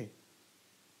చెప్పేయాలి అంతే.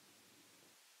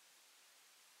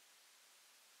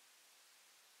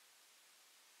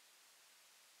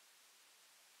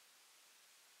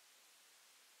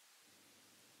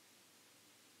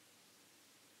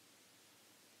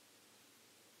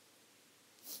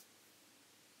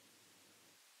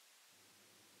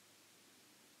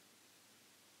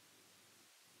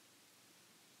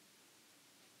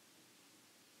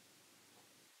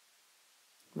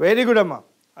 Very good, Amma.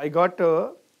 I got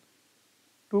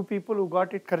 2 people who got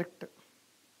it correct.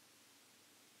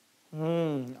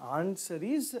 Answer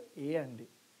is A and D.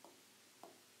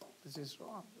 This is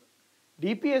wrong.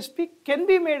 DPSP can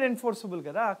be made enforceable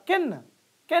kada? Can,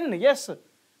 yes,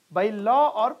 by law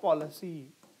or policy.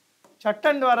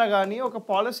 చట్టం ద్వారా కానీ ఒక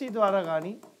పాలసీ ద్వారా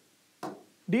కానీ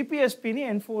డిపిఎస్పిని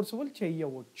enforceable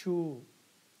చేయవచ్చు.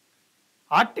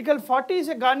 Article 40 is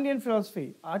a Gandhian philosophy.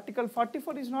 Article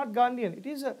 44 is not Gandhian. It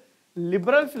is a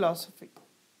liberal philosophy.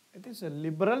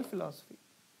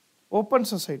 Open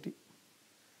society.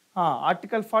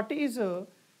 Article 40 is a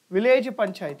village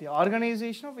panchayati,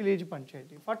 organization of village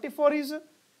panchayati. 44 is a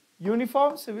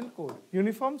uniform civil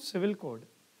code.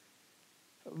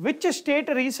 Which state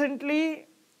recently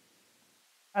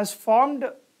has formed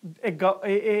a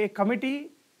committee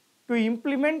to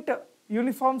implement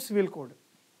uniform civil code?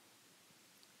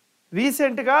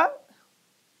 రీసెంట్గా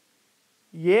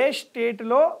ఏ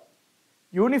స్టేట్లో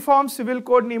uniform civil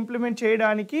కోడ్ని implement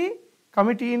చేయడానికి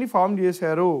కమిటీని form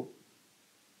చేశారు?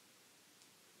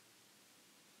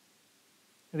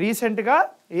 రీసెంట్గా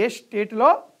ఏ స్టేట్లో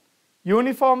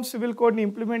uniform civil కోడ్ని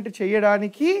implement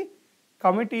చేయడానికి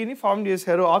కమిటీని ఫామ్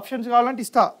చేశారు? ఆప్షన్స్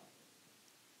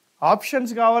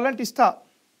కావాలంటే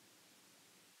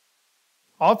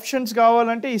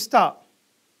ఇస్తా.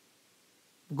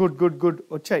 గుడ్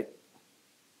వచ్చాయి.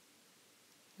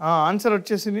 ఆన్సర్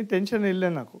వచ్చేసింది. టెన్షన్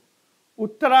వెళ్ళాను నాకు.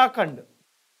 ఉత్తరాఖండ్.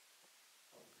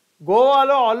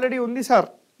 గోవాలో ఆల్రెడీ ఉంది సార్,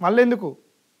 మళ్ళీ ఎందుకు?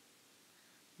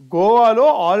 గోవాలో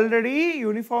ఆల్రెడీ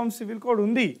యూనిఫామ్ సివిల్ కోడ్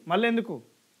ఉంది, మళ్ళీ ఎందుకు?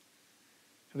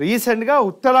 రీసెంట్గా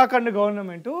ఉత్తరాఖండ్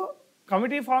గవర్నమెంట్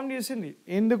కమిటీ ఫామ్ చేసింది.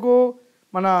 ఎందుకు?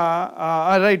 మన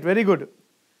right, very good,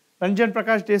 Ranjan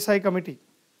Prakash Desai committee.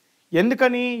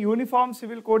 ఎందుకని? యూనిఫామ్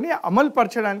సివిల్ కోడ్ని అమలు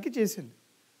పరచడానికి చేసింది.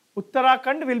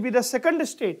 Uttarakhand will be the second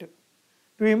state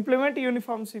to implement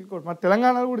uniform civil code. మన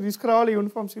తెలంగాణలో కూడా తీసుకురావాలి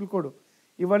యూనిఫామ్ సివిల్ కోడ్.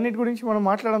 ఇవన్నిటి గురించి మనం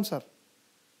మాట్లాడాం సార్.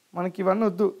 మనకి ఇవన్నీ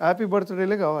వద్దు, హ్యాపీ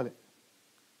బర్త్డేలే కావాలి.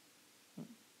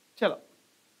 చలో,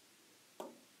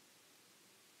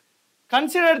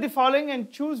 consider the following and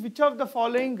choose which of the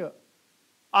following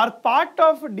are part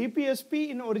of DPSP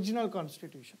in original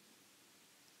constitution.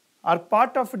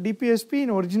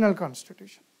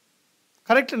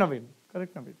 Correct, Naveen.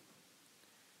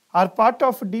 Are part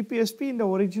of DPSP in the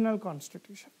original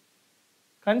constitution.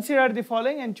 Consider the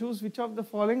following and choose which of the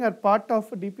following are part of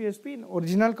DPSP in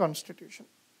original constitution.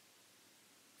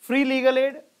 Free legal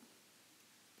aid,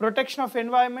 protection of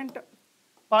environment,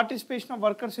 participation of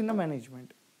workers in the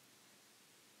management.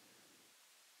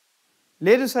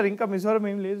 లేదు sir, ఇంకా మిజోరం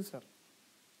ఏం లేదు sir.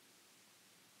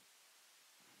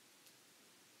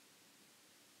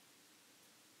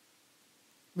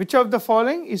 Which of the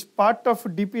following is part of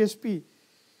DPSP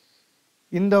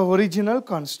in the original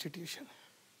constitution?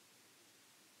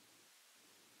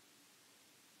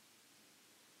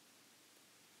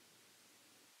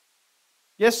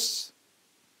 Yes.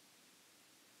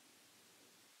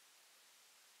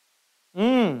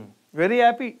 Very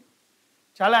happy,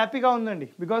 చాలా హ్యాపీగా ఉందండి.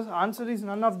 Because answer is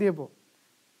none of the above.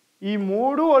 ఈ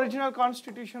మూడు original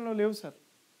కాన్స్టిట్యూషన్లో లేవు సార్.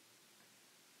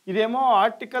 ఇదేమో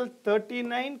ఆర్టికల్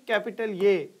 39 క్యాపిటల్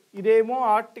ఏ, ఇదేమో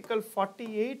ఆర్టికల్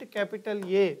 48 క్యాపిటల్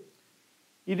ఏ,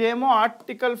 ఇదేమో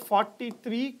ఆర్టికల్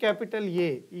 43 క్యాపిటల్ ఏ.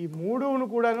 ఈ మూడును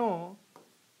కూడాను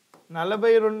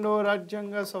 42వ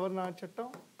రాజ్యాంగ సవరణ చట్టం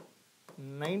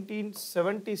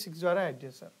 1976 ద్వారా యాడ్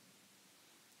చేశారు.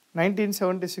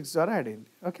 1976 ద్వారా యాడ్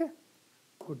అయింది. Okay,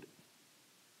 good.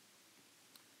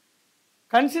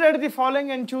 Consider the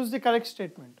following and choose the correct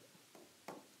statement.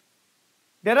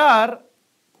 There are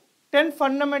 10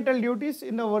 fundamental duties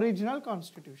in the original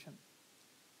constitution.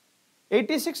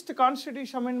 86th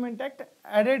Constitution Amendment Act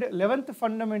added 11th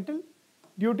fundamental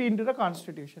duty into the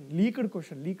constitution. Leaked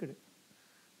question,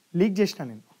 leak చేసిన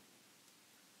నేను.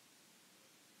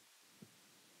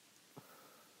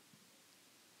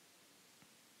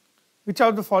 Which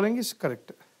of the following is correct?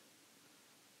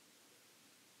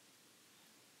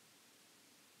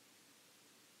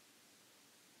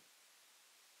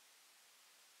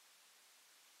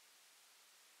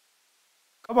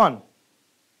 Come on.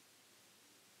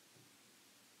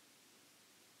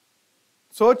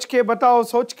 सोच के बताओ.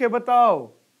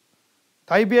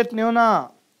 ताइबियत नहीं होना,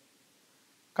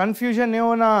 confusion नहीं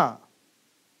होना.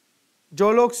 जो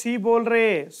लोग सी बोल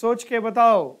रहे, सोच के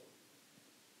बताओ.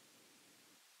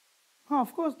 हाँ,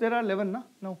 of course there are 11 na.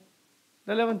 No,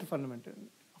 the 11th fundamental,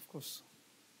 of course.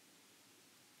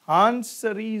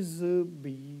 Answer is B,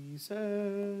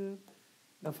 sir.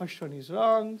 The first one is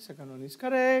wrong, second one is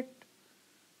correct.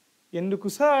 ఎందుకు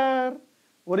సార్?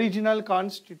 ఒరిజినల్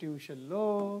కాన్స్టిట్యూషన్లో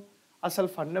అసలు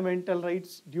ఫండమెంటల్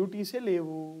రైట్స్ డ్యూటీసే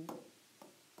లేవు.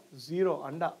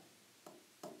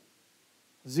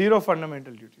 Zero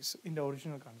fundamental duties in the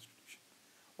original constitution.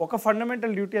 ఒక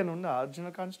fundamental duty అని ఉందా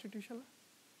original కాన్స్టిట్యూషన్లో?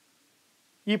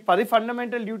 ఈ 10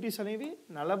 fundamental duties అనేవి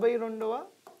 42వ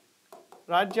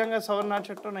రాజ్యాంగ సవరణ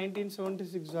చట్టం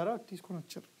 1976 ద్వారా తీసుకొని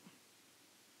వచ్చారు.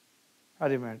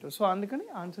 అది మ్యాటర్. సో అందుకని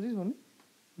answer is only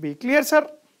B. Clear sir?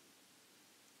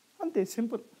 అంతే,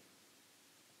 సింపుల్.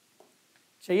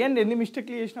 చేయండి, ఎన్ని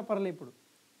మిస్టేక్లు చేసినా పర్లేదు. ఇప్పుడు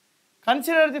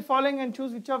consider the following and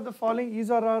choose which of the following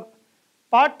is are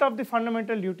part of the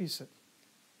fundamental duties.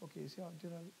 Okay,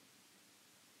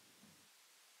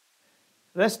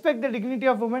 respect the dignity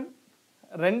of women,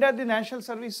 render the national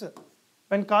service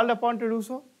when called upon to do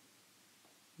so,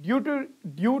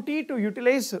 duty to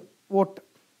utilize vote.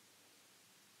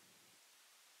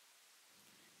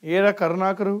 ఏరా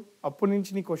కరుణాకరు, అప్పటి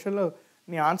నుంచి నీ క్వశ్చన్లో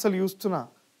నీ ఆన్సర్లు చూస్తున్నా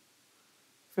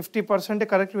 50%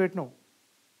 correct పెట్టినావు,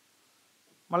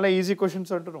 మళ్ళీ ఈజీ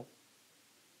క్వశ్చన్స్ అంటున్నావు.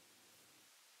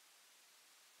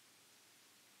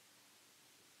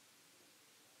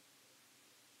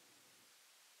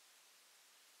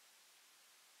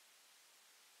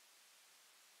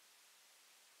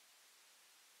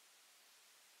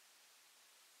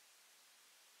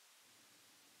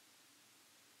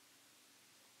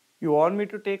 You want me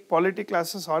to take polity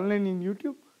classes online in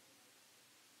YouTube?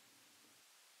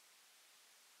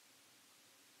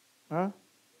 Huh?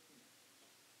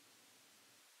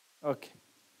 Okay.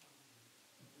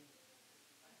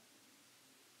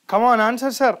 Come on,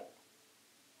 answer, sir.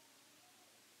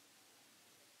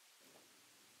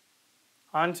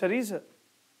 Answer is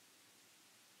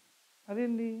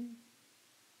Adindi.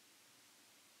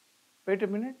 Wait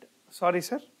a minute. Sorry,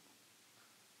 sir.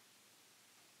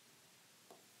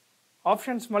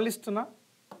 Options మళ్ళిస్తున్నా.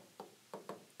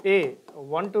 A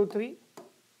 1 2 3,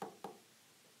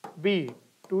 B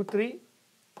 2 3,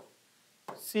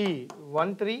 C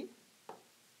 1 3,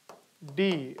 D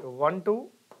 1 2,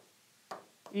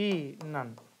 E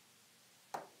none.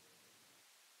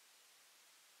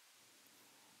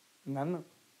 None.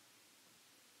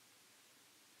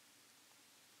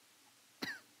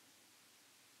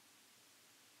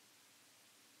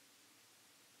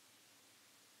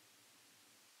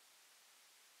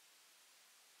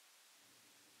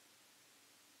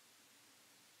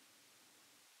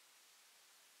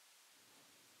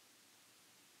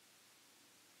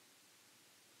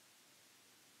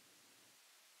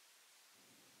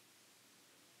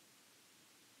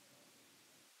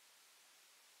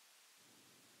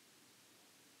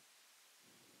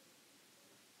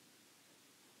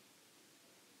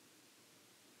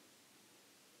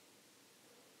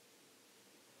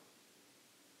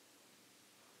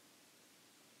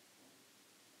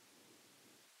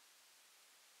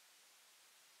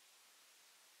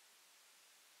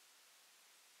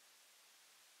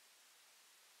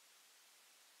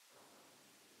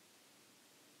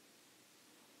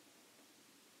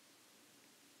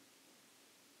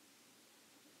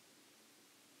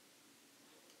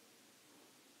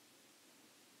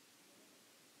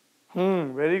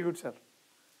 Very good, sir.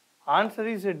 Answer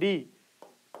is D.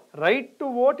 Right to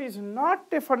vote is not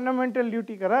a fundamental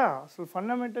duty, kara. So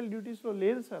fundamental duties lo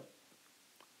లేదు, sir.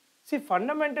 See,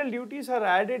 fundamental duties are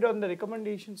added on the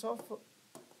recommendations of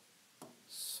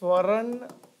Swaran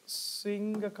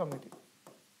Singh Committee.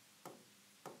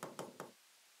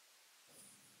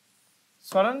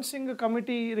 Swaran Singh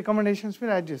Committee recommendations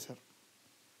will add చేశారు.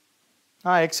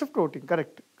 Except voting,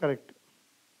 correct.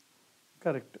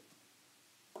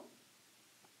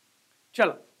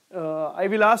 Chalo, I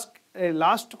will ask a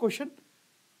last question.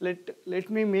 Let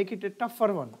me make it a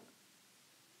tougher one.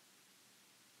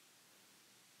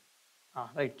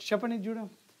 Right, Chapani Judah.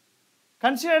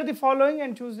 Consider the following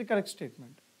and choose the correct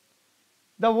statement.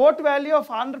 The vote value of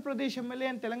Andhra Pradesh MLA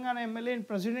and Telangana MLA in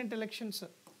president elections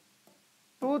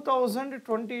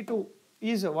 2022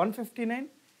 is 159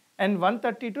 and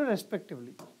 132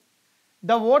 respectively.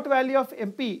 The vote value of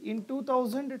MP in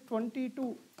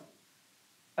 2022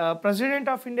 President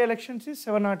of India elections is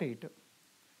 708.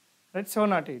 Right,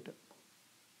 708.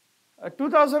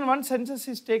 2001 census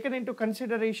is taken into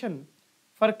consideration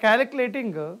for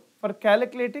calculating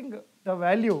the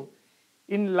value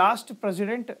in last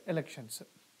president elections.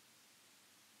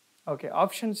 Okay,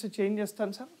 options change chestan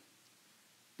sir.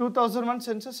 2001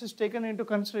 census is taken into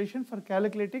consideration for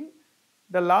calculating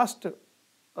the last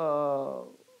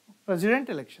president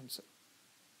elections.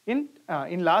 In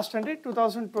last and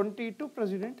 2022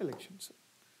 president elections.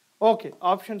 Okay,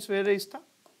 options where is the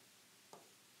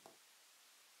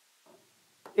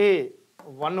A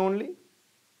 1 only,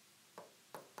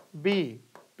 B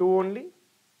 2 only,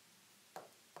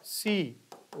 C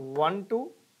 1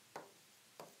 2,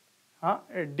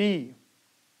 D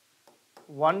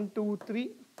 1 2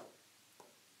 3,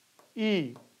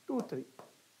 E 2 3.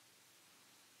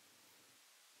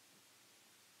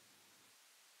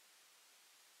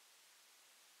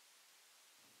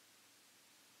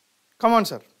 Come on,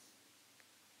 sir.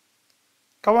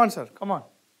 Come on.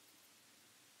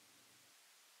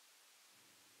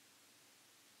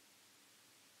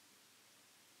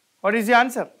 What is the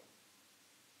answer?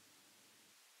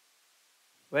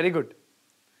 Very good.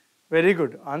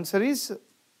 Answer is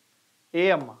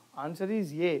A, amma. Answer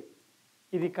is A.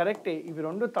 This is correct. If you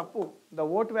don't tappu, the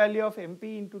vote value of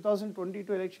MP in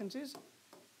 2022 elections is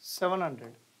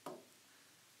 700.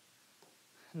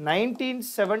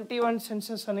 1971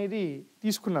 census అనేది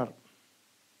తీసుకున్నారు.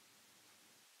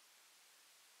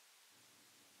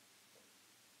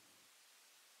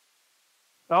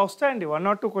 వస్తాయండి, 1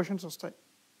 or 2 questions వస్తాయి.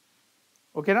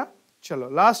 ఓకేనా? చలో,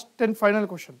 last and final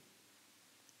question.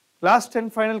 Last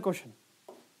and final question.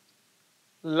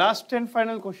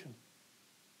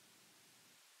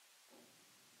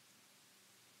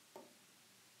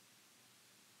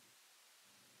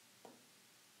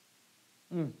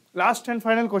 Last and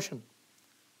final question.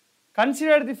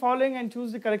 Consider the following and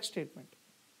choose the correct statement.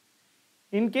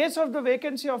 In case of the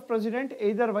vacancy of president,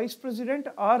 either vice president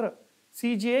or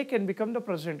CGA can become the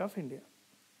president of India.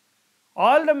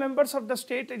 All the members of the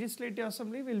state legislative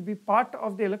assembly will be part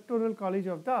of the electoral college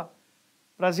of the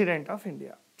president of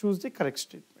India. Choose the correct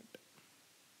statement.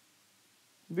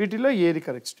 వీటిలో ఏది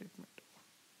correct statement?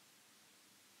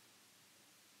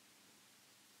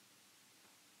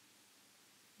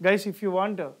 Guys, if you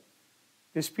want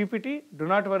this PPT, do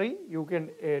not worry, you can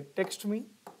text me.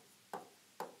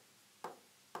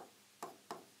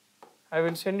 I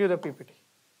will send you the PPT.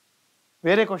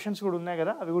 వేరే questions కూడా ఉన్నాయి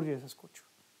కదా, అవి కూడా చేసేసుకోవచ్చు.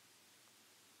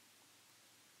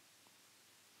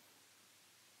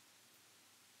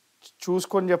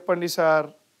 చూసుకొని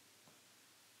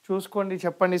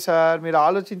చెప్పండి సార్, మీరు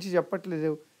ఆలోచించి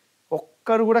చెప్పట్లేదు.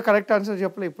 ఒక్కరు కూడా కరెక్ట్ ఆన్సర్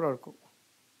చెప్పలేదు ఇప్పటివరకు.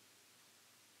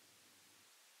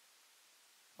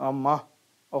 అమ్మా,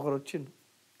 ఒకరు వచ్చిండు,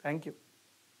 thank you.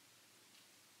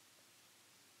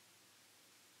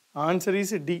 Answer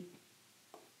is D.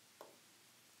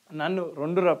 నన్ను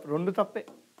రెండు తప్పే.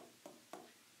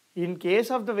 In case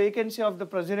of the vacancy of the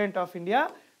president of India,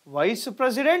 vice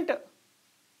president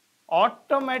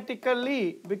automatically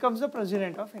becomes the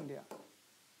president of India.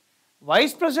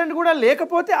 Vice president కూడా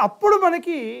లేకపోతే అప్పుడు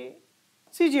మనకి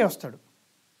సీజీ వస్తాడు.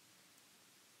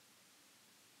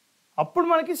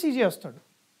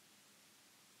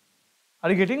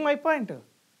 Are getting my point?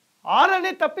 Are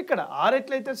అనేది తప్పు ఇక్కడ. ఆర్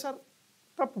ఎట్లయితే సార్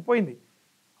తప్పు పోయింది.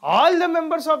 All the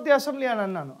members of the assembly అని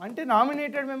అన్నాను అంటే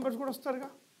నామినేటెడ్ మెంబర్స్ కూడా వస్తారుగా.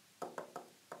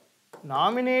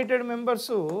 Nominated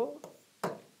members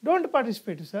don't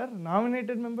participate sir.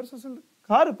 Nominated members అసలు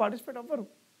కారు, పార్టిసిపేట్ అవ్వరు.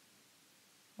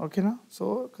 ఓకేనా? సో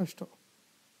కష్టం.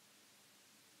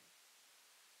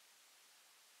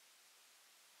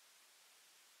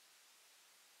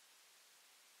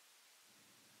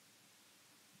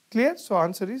 Clear? So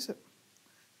answer is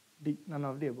D, none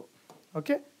of the above.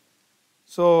 Okay.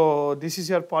 So this is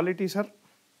your polity, sir.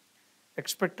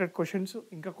 Expected questions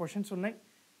ఇంకా questions ఉన్నాయి,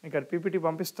 మీకు అది PPT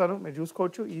పంపిస్తాను, మీరు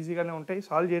చూసుకోవచ్చు, ఈజీగానే ఉంటాయి,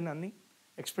 సాల్వ్ చేయండి అన్ని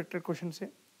ఎక్స్పెక్టెడ్ క్వశ్చన్సే.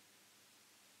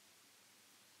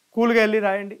 కూల్గా వెళ్ళి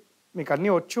రాయండి, మీకు అన్నీ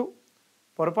వచ్చు.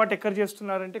 పొరపాటు ఎక్కడ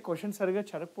చేస్తున్నారంటే క్వశ్చన్స్ సరిగా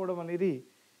చదవకపోవడం అనేది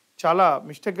చాలా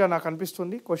మిస్టేక్గా నాకు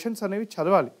అనిపిస్తుంది. క్వశ్చన్స్ అనేవి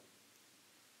చదవాలి,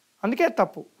 అందుకే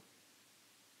తప్పు.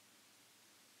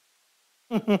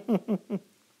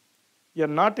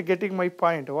 you're not getting my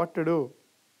point, what to do.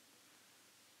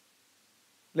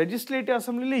 Legislative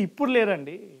అసెంబ్లీలో ఇప్పుడు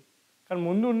లేరండి, కానీ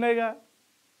ముందు ఉన్నాయిగా,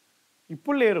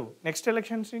 ఇప్పుడు లేరు, నెక్స్ట్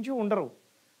ఎలక్షన్స్ నుంచి ఉండరు.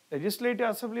 లెజిస్లేటివ్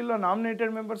అసెంబ్లీలో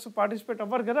నామినేటెడ్ మెంబర్స్ పార్టిసిపేట్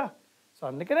అవ్వరు కదా, సో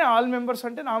అందుకనే ఆల్ మెంబర్స్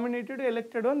అంటే నామినేటెడ్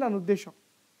ఎలక్టెడ్ అని దాని ఉద్దేశం.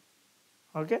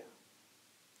 ఓకే.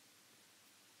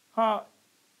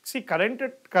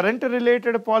 కరెంట్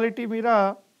రిలేటెడ్ పాలిటీ మీద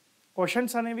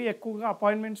క్వశ్చన్స్ అనేవి ఎక్కువగా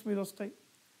అపాయింట్మెంట్స్ మీద వస్తాయి,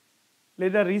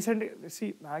 లేదా రీసెంట్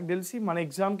నాకు తెలిసి మన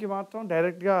ఎగ్జామ్కి మాత్రం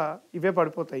డైరెక్ట్గా ఇవే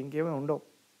పడిపోతాయి, ఇంకేమీ ఉండవు.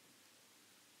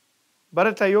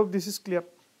 Bharat, I hope this is clear.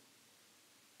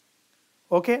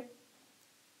 Okay.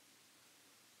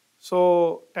 So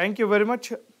thank you very much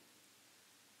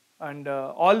and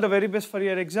all the very best for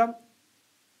your exam.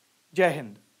 Jai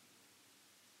Hind.